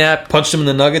kidnapped, punched him in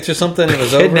the nuggets or something. It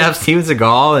was kidnapped Steven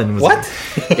Seagal and was, what?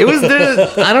 It was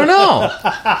I don't know.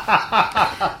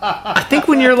 I think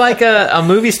when you're like a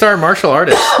movie star martial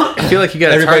artist, I feel like you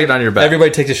got a target on your back.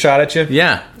 Everybody takes a shot at you.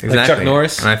 Yeah, exactly. Like Chuck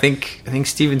Norris. And I think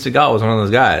Steven Seagal was one of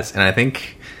those guys. And I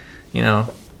think, you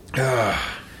know,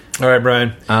 All right,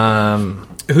 Brian.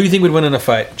 Who do you think would win in a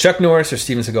fight? Chuck Norris or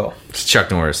Steven Seagal? It's Chuck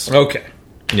Norris. Okay.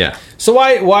 Yeah. So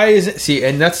why is it... See,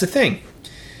 and that's the thing.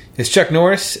 Is Chuck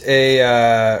Norris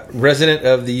a resident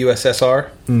of the USSR?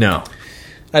 No.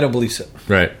 I don't believe so.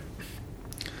 Right.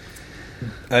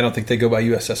 I don't think they go by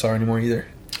USSR anymore either.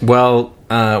 Well,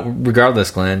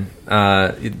 regardless, Glenn,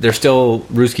 they're still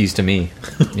Ruskies to me.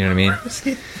 You know what I mean?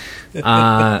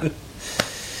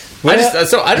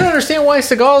 I don't understand why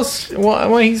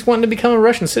why he's wanting to become a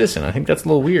Russian citizen. I think that's a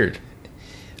little weird.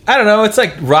 I don't know. It's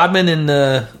like Rodman in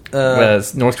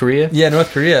North Korea. Yeah,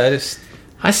 North Korea.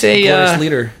 I say,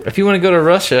 leader. If you want to go to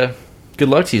Russia, good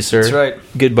luck to you, sir. That's right.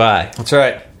 Goodbye. That's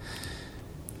right.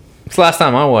 It's the last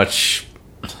time I watched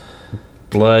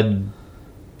blood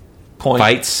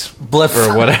fights, blood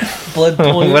or whatever, blood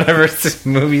point, whatever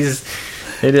movies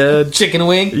they did. Chicken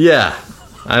wing. Yeah.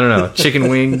 I don't know. Chicken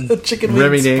wing. Chicken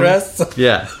wing express.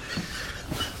 Yeah.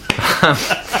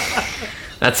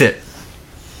 That's it.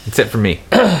 That's it for me.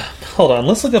 Hold on.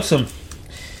 Let's look up some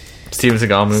Steven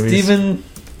Seagal movies. Steven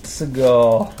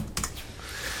Seagal.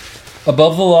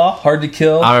 Above the Law, Hard to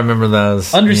Kill. I remember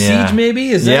those. Under Siege, maybe?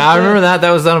 Is that I remember that.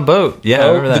 That was on a boat. Yeah, I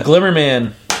remember that. The Glimmer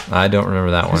Man. I don't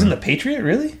remember that one. Wasn't The Patriot,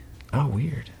 really? Oh,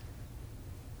 weird.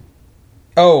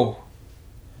 Oh.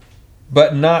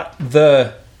 But not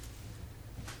the...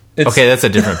 Okay, that's a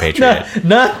different Patriot.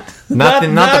 not the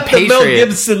Patriot. Mel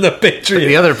Gibson, The Patriot.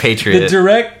 The other Patriot. The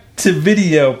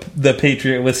direct-to-video The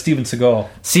Patriot with Steven Seagal.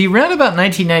 See, around about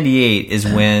 1998 is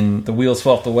when... the wheels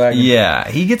fall off the wagon. Yeah,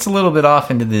 he gets a little bit off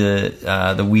into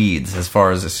the weeds as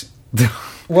far as this...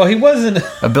 Well, he wasn't...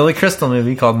 a Billy Crystal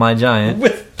movie called My Giant.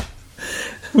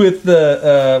 With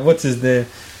the... what's his name?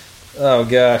 Oh,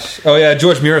 gosh. Oh, yeah,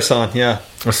 George Murasan, yeah.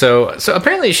 So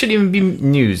apparently it shouldn't even be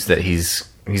news that he's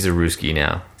a Ruskie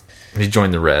now. He's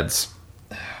joined the Reds.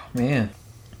 Oh, man.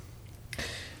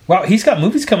 Wow, he's got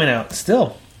movies coming out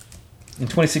still in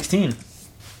 2016.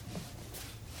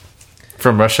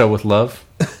 From Russia with Love?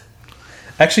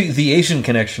 Actually, The Asian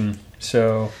Connection.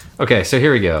 So okay, so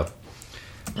here we go.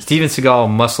 Steven Seagal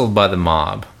muscled by the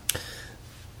mob.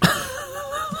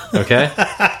 Okay?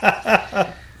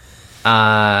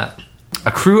 A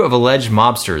crew of alleged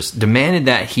mobsters demanded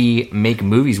that he make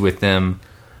movies with them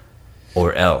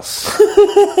or else.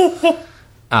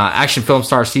 Action film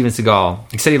star Steven Seagal.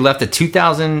 He said he left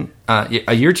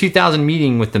a year 2000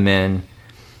 meeting with the men,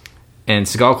 and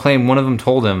Seagal claimed one of them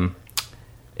told him,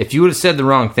 "If you would have said the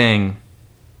wrong thing,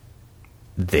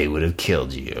 they would have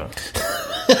killed you."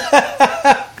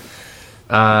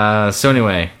 So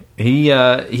anyway,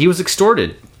 he was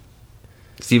extorted.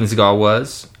 Steven Seagal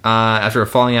was after a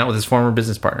falling out with his former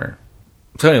business partner.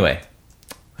 So anyway,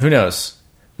 who knows?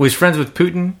 Was friends with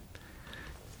Putin?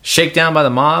 Shakedown by the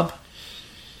mob?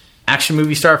 Action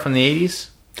movie star from the 80s?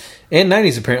 And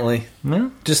 90s, apparently.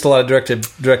 No? Just a lot of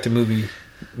direct-to-movie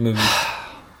movies.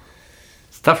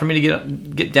 It's tough for me to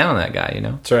get down on that guy, you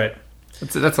know? That's right.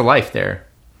 That's a life there.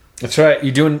 That's right.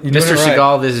 You're doing Mr. it right.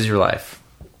 Seagal, this is your life.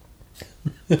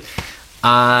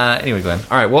 Anyway, Glenn.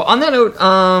 All right. Well, on that note,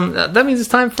 that means it's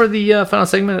time for the final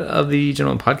segment of the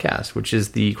Gentlemint Podcast, which is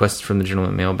the questions from the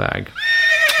Gentleman Mailbag.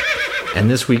 And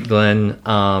this week, Glenn,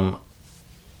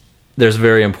 there's a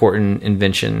very important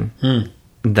invention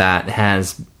that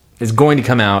is going to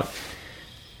come out,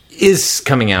 is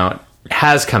coming out,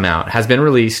 has come out, has been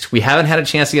released. We haven't had a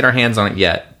chance to get our hands on it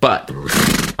yet, but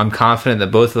I'm confident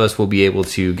that both of us will be able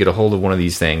to get a hold of one of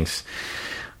these things.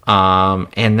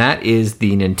 And that is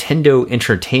the Nintendo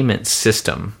Entertainment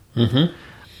System,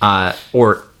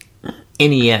 or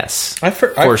NES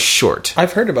for short.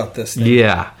 I've heard about this thing.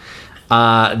 Yeah.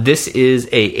 This is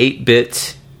a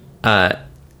 8-bit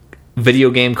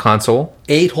video game console.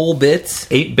 8 whole bits?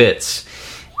 8 bits.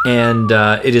 And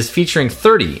it is featuring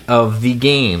 30 of the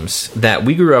games that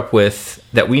we grew up with,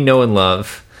 that we know and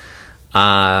love.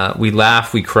 We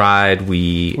laughed, we cried,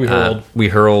 we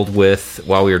hurled with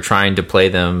while we were trying to play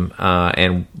them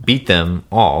and beat them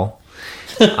all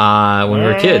when we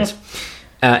were kids.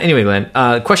 Anyway, Glenn,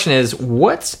 the question is,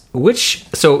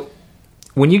 so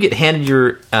when you get handed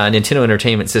your Nintendo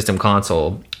Entertainment System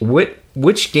console,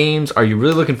 which games are you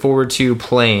really looking forward to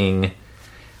playing,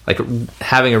 like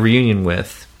having a reunion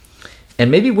with? And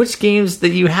maybe which games that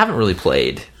you haven't really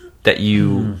played that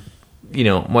you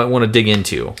might want to dig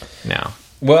into now.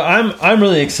 Well, I'm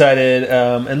really excited.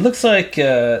 It looks like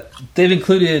they've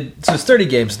included, so it's 30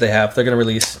 games they're going to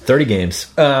release. 30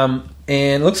 games. And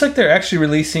it looks like they're actually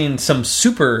releasing some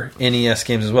Super NES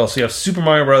games as well. So you have Super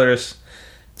Mario Brothers,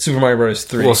 Super Mario Brothers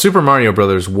 3. Well, Super Mario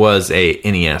Brothers was a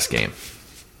NES game.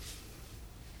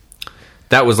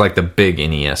 That was like the big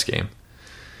NES game.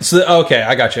 So okay,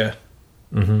 I gotcha.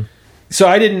 Mm-hmm. So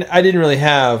I didn't really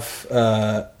have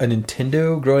a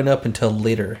Nintendo growing up until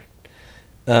later.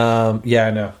 Yeah,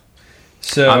 I know.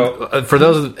 So for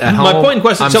those at home, my point in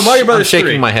question. So Mario Brothers I'm shaking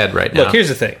 3. my head right now. Look, here's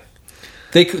the thing.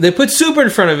 They put Super in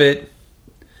front of it.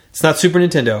 It's not Super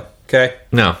Nintendo. Okay.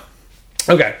 No.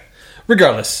 Okay.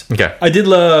 Regardless. Okay. I did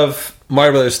love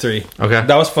Mario Brothers 3. Okay.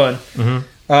 That was fun.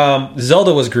 Mm-hmm.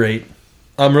 Zelda was great.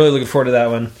 I'm really looking forward to that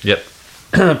one. Yep.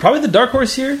 Probably the dark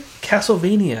horse here,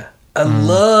 Castlevania. I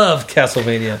love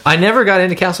Castlevania. I never got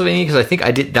into Castlevania because I think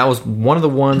I did. That was one of the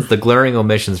ones, the glaring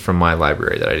omissions from my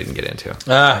library that I didn't get into.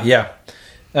 Yeah.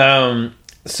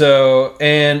 So,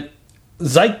 and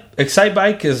Excite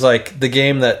Bike is like the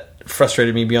game that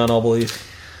frustrated me beyond all belief.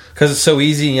 Because it's so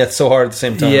easy and yet so hard at the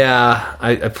same time. Yeah,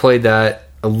 I played that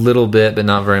a little bit, but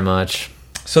not very much.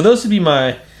 So those would be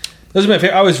my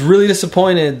favorite. I was really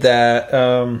disappointed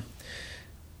that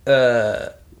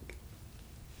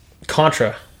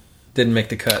Contra didn't make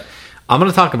the cut. I'm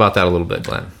going to talk about that a little bit,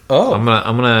 Glenn. Oh, I'm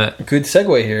gonna good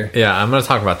segue here. Yeah, I'm going to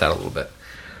talk about that a little bit.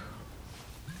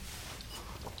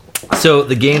 So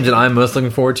the games that I'm most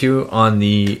looking forward to on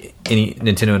the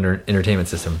Nintendo Entertainment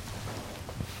System.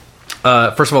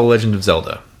 First of all, Legend of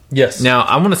Zelda. Yes. Now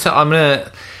I'm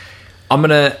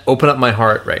gonna open up my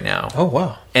heart right now. Oh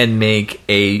wow! And make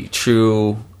a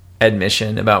true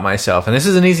admission about myself, and this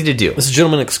isn't easy to do. This is a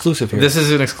gentleman exclusive here. This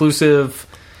is an exclusive.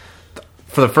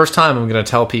 For the first time, I'm going to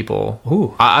tell people.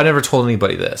 Ooh. I never told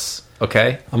anybody this.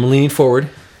 Okay, I'm leaning forward.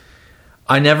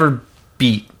 I never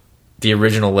beat the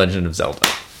original Legend of Zelda.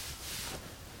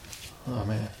 Oh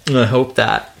man! And I hope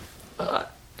that.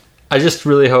 I just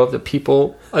really hope that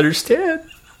people understand.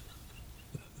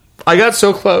 I got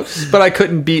so close, but I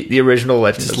couldn't beat the original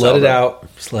Legend of Zelda.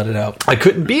 Just let it out. I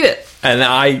couldn't beat it, and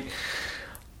I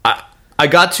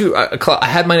got to. I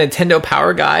had my Nintendo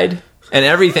Power Guide and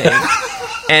everything,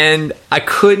 and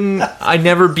I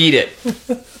never beat it.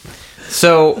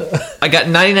 So I got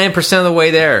 99% of the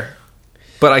way there,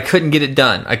 but I couldn't get it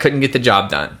done. I couldn't get the job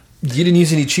done. You didn't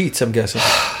use any cheats, I'm guessing.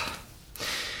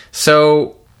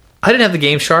 So I didn't have the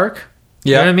Game Shark.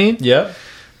 You know what I mean? Yeah.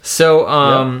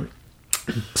 So,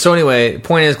 So anyway, the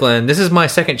point is, Glenn, this is my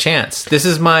second chance. This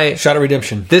is my shot at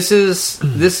redemption. This is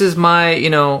my,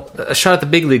 a shot at the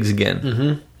big leagues again.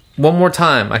 Mm-hmm. One more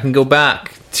time, I can go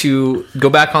back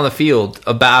on the field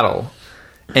of battle,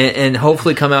 and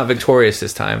hopefully come out victorious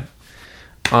this time.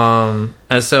 And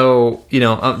so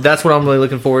that's what I'm really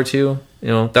looking forward to.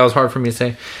 That was hard for me to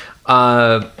say.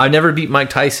 I never beat Mike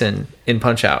Tyson in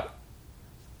Punch-Out.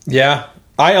 Yeah.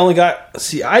 I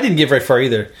didn't get very far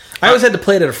either. I always had to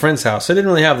play it at a friend's house. So I didn't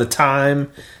really have the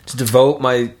time to devote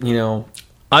my,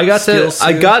 I got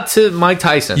to Mike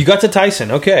Tyson. You got to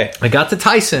Tyson, okay. I got to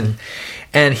Tyson,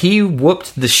 and he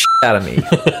whooped the shit out of me.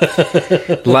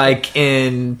 Like,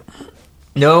 in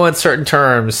no uncertain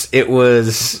terms, it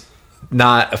was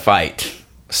not a fight.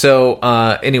 So,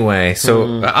 anyway,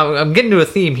 I'm getting to a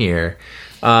theme here.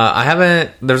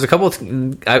 There's a couple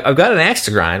I've got an axe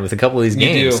to grind with a couple of these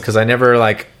games because I never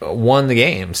won the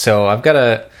game. So I got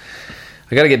to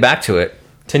get back to it.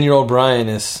 10-year-old Brian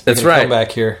is that's right. Come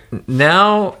back here.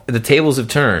 Now the tables have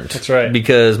turned. That's right.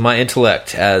 Because my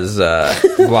intellect has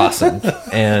blossomed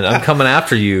and I'm coming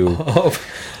after you.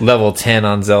 Level 10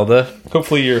 on Zelda.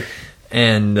 Hopefully your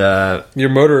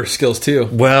motor skills too.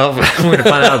 Well, we're going to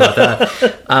find out about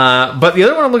that. But the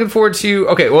other one I'm looking forward to.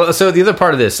 Okay, well, so the other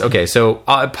part of this. Okay, so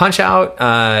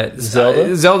Punch-Out,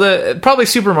 Zelda, probably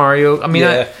Super Mario. I mean,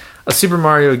 a Super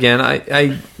Mario again.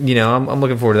 I'm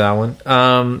looking forward to that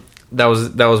one. That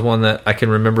was one that I can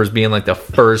remember as being like the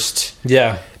first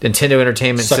Nintendo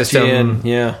Entertainment System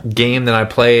game that I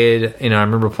played. I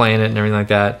remember playing it and everything like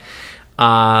that.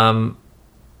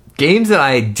 Games that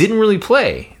I didn't really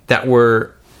play that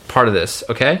were part of this,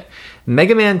 okay?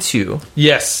 Mega Man 2.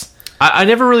 Yes. I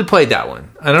never really played that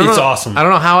one. It's awesome. I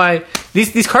don't know how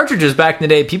these cartridges back in the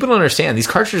day, people don't understand. These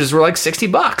cartridges were like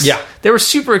 $60. Yeah. They were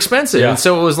super expensive. Yeah. And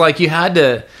so it was like you had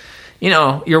to,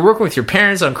 you're working with your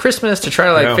parents on Christmas to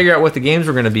try to figure out what the games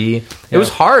were going to be. It was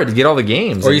hard to get all the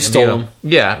games. Or you stole them.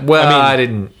 Yeah. Well, I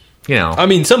didn't,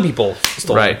 some people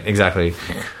stole them. Right, exactly.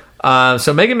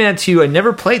 So Mega Man 2, I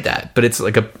never played that, but it's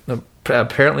like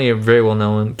apparently a very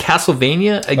well-known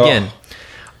Castlevania again. Oh.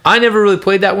 I never really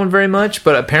played that one very much,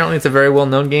 but apparently it's a very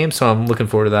well-known game, so I'm looking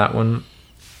forward to that one.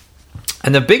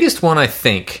 And the biggest one, I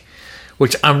think,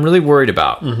 which I'm really worried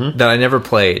about that I never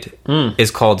played,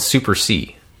 is called Super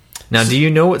C. Now, do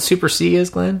you know what Super C is,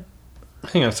 Glenn?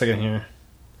 Hang on a second here.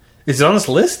 Is it on this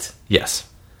list? Yes.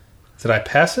 Did I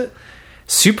pass it?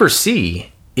 Super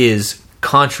C is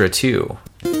Contra 2.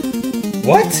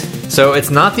 What? So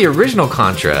it's not the original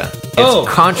Contra. It's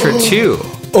Contra 2.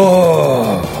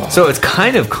 Oh. So it's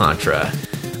kind of Contra.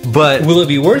 But will it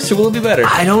be worse or will it be better?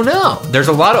 I don't know. There's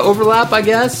a lot of overlap, I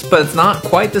guess, but it's not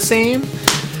quite the same.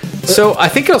 So I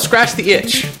think it'll scratch the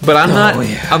itch, but I'm not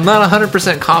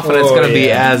 100% confident it's going to be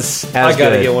as I got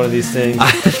to good. get one of these things.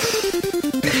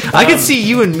 I could see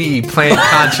you and me playing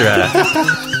Contra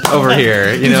over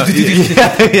here, you know.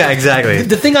 Yeah, exactly.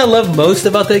 The thing I love most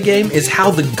about that game is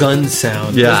how the guns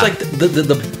sound. Yeah. It's like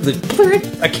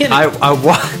the I can't.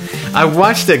 I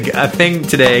watched a thing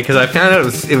today because I found out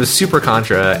it was Super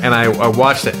Contra, and I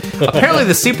watched it. Apparently,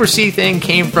 the Super C thing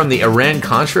came from the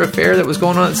Iran-Contra affair that was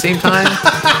going on at the same time,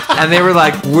 and they were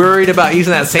like worried about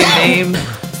using that same name,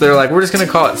 so they're like, we're just going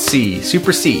to call it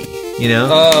Super C. You know?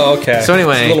 Oh, okay. So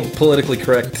anyway, it's a little politically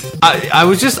correct. I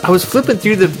was flipping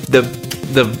through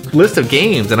the list of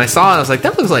games, and I saw it. I was like,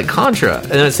 that looks like Contra,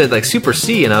 and then it said like Super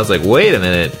C, and I was like, wait a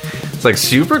minute. It's like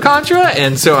Super Contra,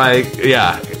 and so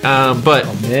but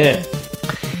oh man,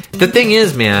 the thing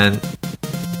is, man,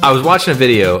 I was watching a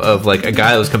video of like a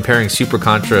guy that was comparing Super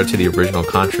Contra to the original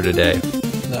Contra today,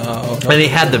 and they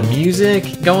had the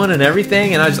music going and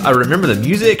everything, and I remember the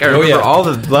music, I remember all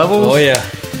the levels. Oh yeah.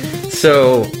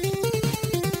 So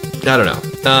I don't know.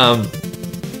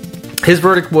 His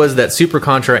verdict was that Super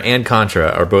Contra and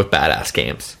Contra are both badass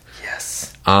games.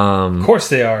 Yes, of course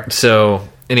they are. So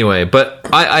anyway, but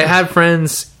I had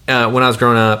friends when I was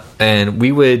growing up, and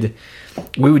we would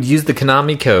use the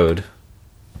Konami code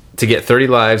to get 30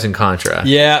 lives in Contra.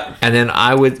 Yeah, and then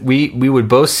we would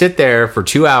both sit there for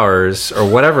 2 hours or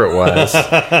whatever it was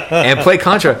and play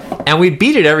Contra, and we'd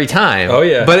beat it every time. Oh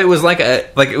yeah, but it was like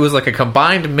a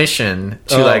combined mission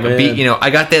to beat. You know, I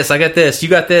got this, you got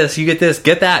this, you get this,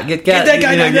 get that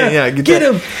guy, get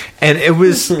him. And it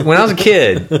was when I was a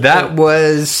kid. That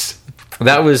was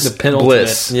the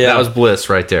bliss. Yeah. That was bliss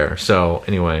right there. So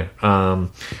anyway,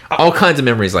 all kinds of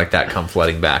memories like that come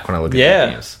flooding back when I look at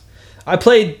the games.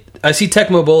 I see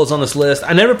Tecmo Bowl is on this list.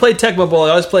 I never played Tecmo Bowl. I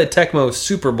always played Tecmo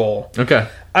Super Bowl. Okay.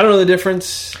 I don't know the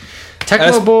difference.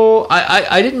 Tecmo Bowl,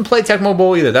 I didn't play Tecmo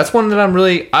Bowl either. That's one that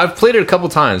I've played it a couple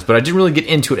times, but I didn't really get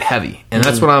into it heavy. And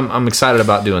that's what I'm excited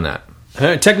about doing that.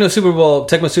 Tecmo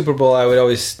Super Bowl, I would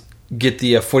always get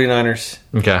the 49ers.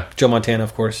 Okay. Joe Montana,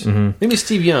 of course. Mm-hmm. Maybe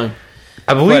Steve Young.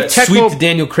 I believe sweep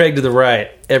Daniel Craig to the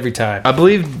right every time. I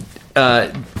believe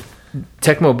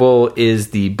Tecmo Bowl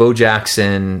is the Bo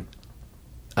Jackson.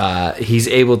 He's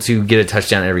able to get a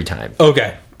touchdown every time.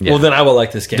 Okay. Yeah. Well, then I will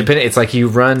like this game. It's like you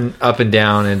run up and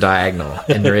down and diagonal,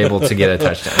 and you're able to get a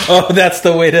touchdown. Oh, that's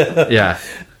the way to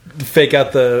fake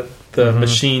out the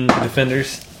machine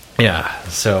defenders. Yeah.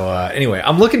 So anyway,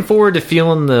 I'm looking forward to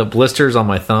feeling the blisters on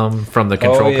my thumb from the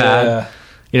control pad.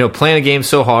 You know, playing a game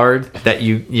so hard that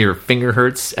your finger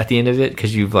hurts at the end of it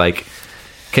because you've like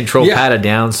control padded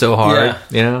down so hard. Yeah.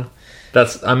 You know,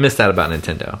 I miss that about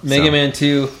Nintendo. Mega Man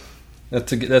 2.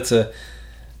 That's a.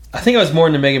 I think I was more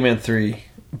into Mega Man 3,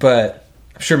 but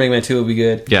I'm sure Mega Man 2 will be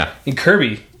good. Yeah. And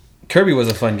Kirby was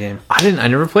a fun game. I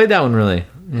never played that one really.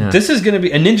 Yeah. This is going to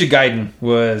be a Ninja Gaiden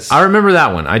was. I remember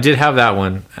that one. I did have that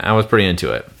one. I was pretty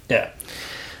into it. Yeah.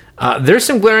 There's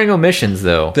some glaring omissions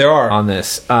though. There are on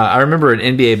this. I remember an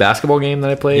NBA basketball game that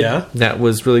I played. Yeah. That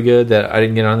was really good. That I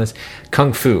didn't get on this.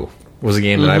 Kung Fu was a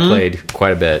game that I played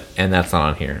quite a bit, and that's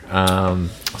not on here.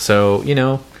 So you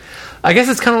know. I guess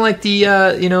it's kind of like the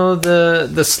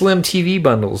the slim TV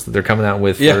bundles that they're coming out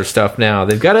with for stuff now.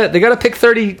 They got to pick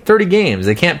 30 games.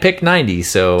 They can't pick 90.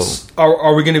 So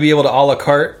are we going to be able to a la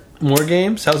carte more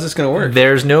games? How's this going to work?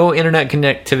 There's no internet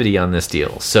connectivity on this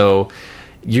deal, so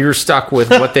you're stuck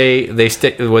with what they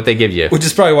give you, which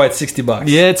is probably why it's $60.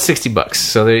 Yeah, it's $60.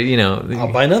 So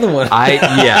I'll buy another one.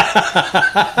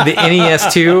 The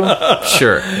NES 2,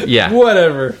 sure, yeah,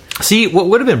 whatever. See, what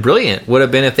would have been brilliant would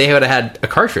have been if they would have had a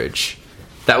cartridge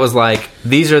that was like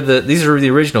these are the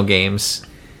original games,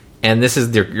 and this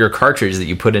is your cartridge that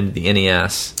you put into the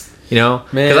NES. You know,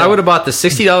 because I would have bought the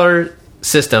 $60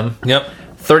 system,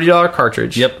 $30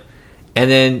 cartridge, and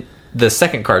then the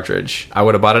second cartridge I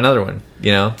would have bought another one.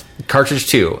 You know, cartridge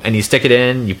 2, and you stick it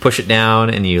in, you push it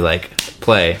down, and you like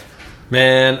play.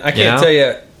 Man, I can't tell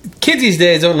you. Kids these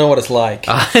days don't know what it's like.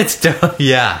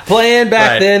 Playing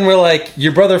back then, we're like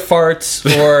your brother farts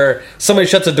or somebody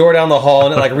shuts a door down the hall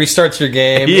and it like restarts your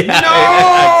game.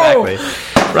 Exactly.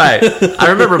 Right. I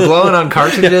remember blowing on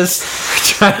cartridges,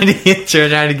 trying to get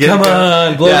Come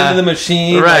on, blow it into the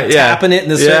machine, tapping it in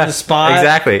a certain spot.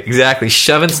 Exactly.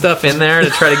 Shoving stuff in there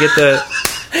to try to get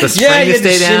the spring to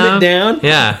stay down. It down.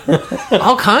 Yeah.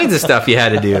 All kinds of stuff you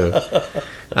had to do.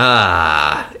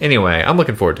 Anyway, I'm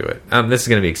looking forward to it. This is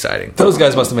going to be exciting. Those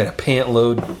guys must have made a pant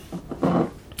load. And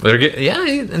they're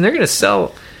going to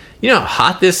sell. You know how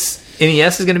hot this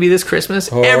NES is going to be this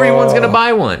Christmas. Everyone's going to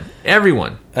buy one.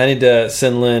 Everyone. I need to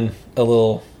send Lynn a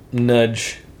little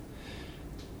nudge,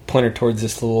 pointer towards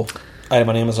this little item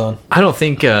on Amazon. I don't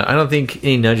think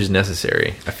any nudge is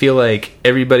necessary. I feel like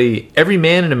every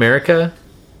man in America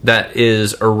that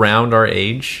is around our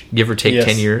age, give or take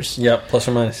 10 years. Yep, plus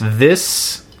or minus.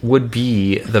 This would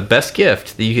be the best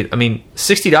gift that you could. I mean,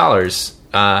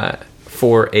 $60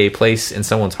 for a place in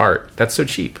someone's heart. That's so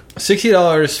cheap.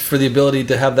 $60 for the ability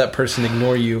to have that person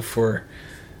ignore you for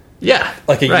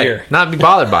like a year. Not be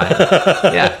bothered by it.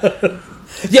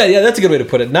 Yeah, that's a good way to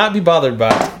put it. Not be bothered by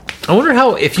it. I wonder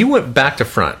how, if you went back to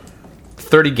front,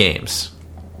 30 games,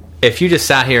 if you just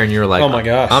sat here and you were like, oh my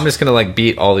gosh, I'm just going to like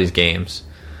beat all these games.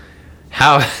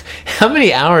 How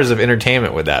many hours of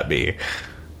entertainment would that be?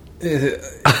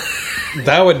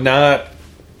 That would not.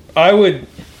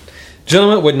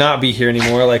 Gentlemint would not be here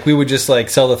anymore. Like, we would just like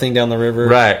sell the thing down the river.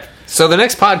 Right. So the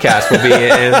next podcast will be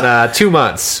in 2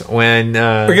 months when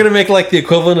we're gonna make like the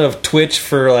equivalent of Twitch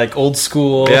for like old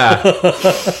school.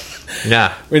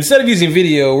 Yeah. Instead of using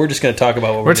video, we're just gonna talk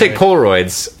about what we're gonna take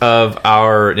Polaroids of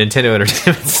our Nintendo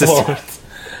Entertainment System.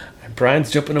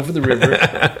 Brian's jumping over the river.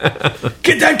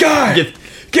 Get that guy!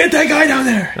 Get that guy down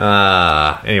there!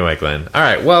 Anyway, Glenn. All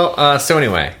right. Well, so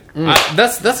anyway,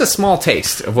 that's a small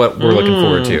taste of what we're looking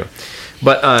forward to.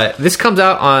 But this comes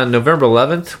out on November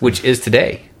 11th, which is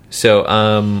today.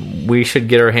 So we should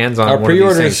get our hands on one of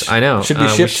these things. I know. Should be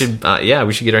shipped.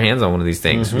 We should get our hands on one of these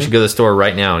things. We should go to the store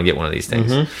right now and get one of these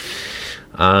things.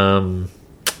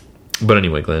 But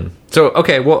anyway, Glenn. So,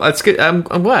 okay, well, that's good. I'm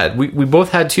glad. We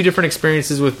both had two different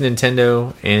experiences with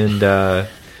Nintendo, and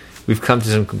we've come to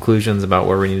some conclusions about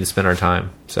where we need to spend our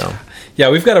time. So, yeah,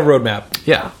 we've got a roadmap.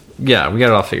 Yeah, we got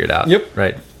it all figured out. Yep.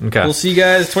 Right. Okay. We'll see you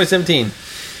guys 2017.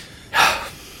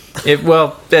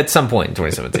 Well, at some point in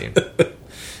 2017.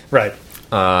 Right.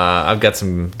 I've got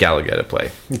some Galaga to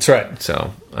play. That's right.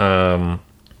 So, anyway,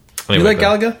 you like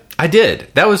Galaga? I did.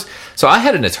 So I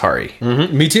had an Atari.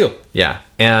 Mm-hmm. Me too. Yeah.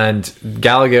 And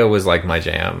Galaga was like my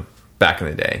jam back in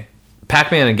the day.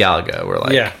 Pac-Man and Galaga were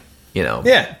like,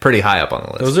 pretty high up on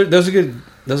the list. Those are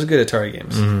good Atari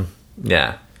games. Mm-hmm.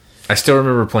 Yeah. I still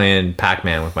remember playing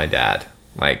Pac-Man with my dad.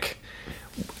 Like,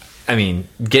 I mean,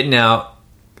 getting out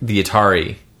the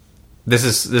Atari. This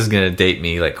is going to date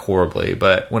me like horribly,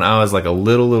 but when I was like a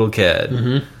little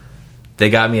kid, they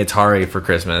got me Atari for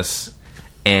Christmas,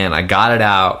 and I got it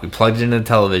out. We plugged it into the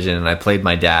television, and I played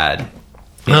my dad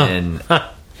in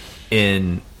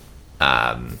the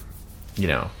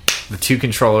two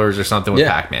controllers or something with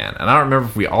Pac-Man. And I don't remember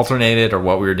if we alternated or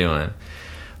what we were doing,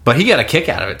 but he got a kick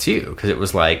out of it too, because it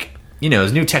was like, it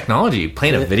was new technology.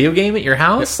 Playing a video game at your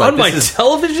house? On my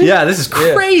television? Yeah, this is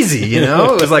crazy,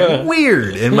 It was like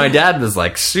weird. And my dad was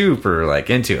like super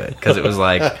like into it, because it was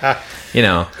like,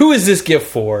 who is this gift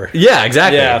for? Yeah,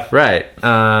 exactly. Yeah. Right.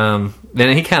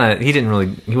 Then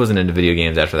he wasn't into video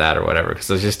games after that or whatever, because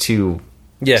it was just too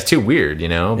weird,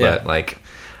 But like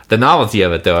the novelty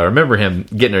of it, though, I remember him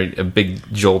getting a big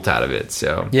jolt out of it.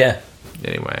 So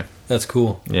anyway, that's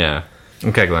cool. Yeah.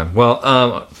 Okay, Glenn.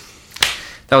 Well,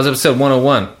 that was episode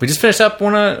 101. We just finished up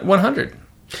 100.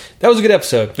 That was a good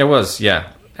episode. It was,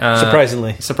 yeah.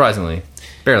 Surprisingly.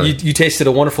 Barely. You tasted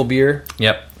a wonderful beer.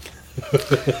 Yep.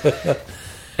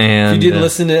 And if you didn't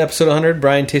listen to episode 100,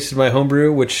 Brian tasted my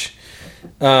homebrew, which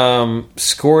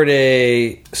scored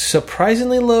a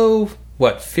surprisingly low,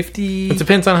 50? It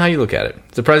depends on how you look at it.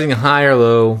 Surprisingly high or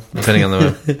low, depending on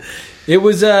the... It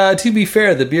was, to be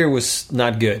fair, the beer was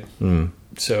not good.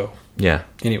 So, yeah.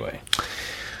 Anyway.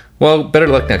 Well, better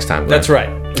luck next time, Glenn. That's right.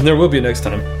 And there will be a next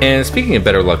time. And speaking of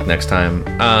better luck next time,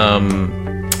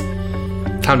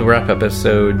 time to wrap up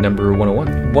episode number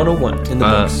 101. 101 in the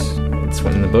books. It's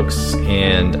in the books,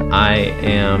 and I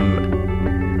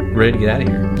am ready to get out of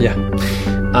here. Yeah.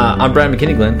 I'm Brian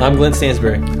McKinney, Glenn. I'm Glenn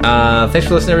Stansberry. Thanks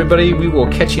for listening, everybody. We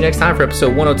will catch you next time for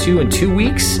episode 102 in 2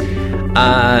 weeks.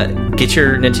 Get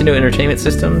your Nintendo Entertainment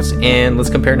Systems, and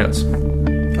let's compare notes.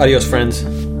 Adios, friends.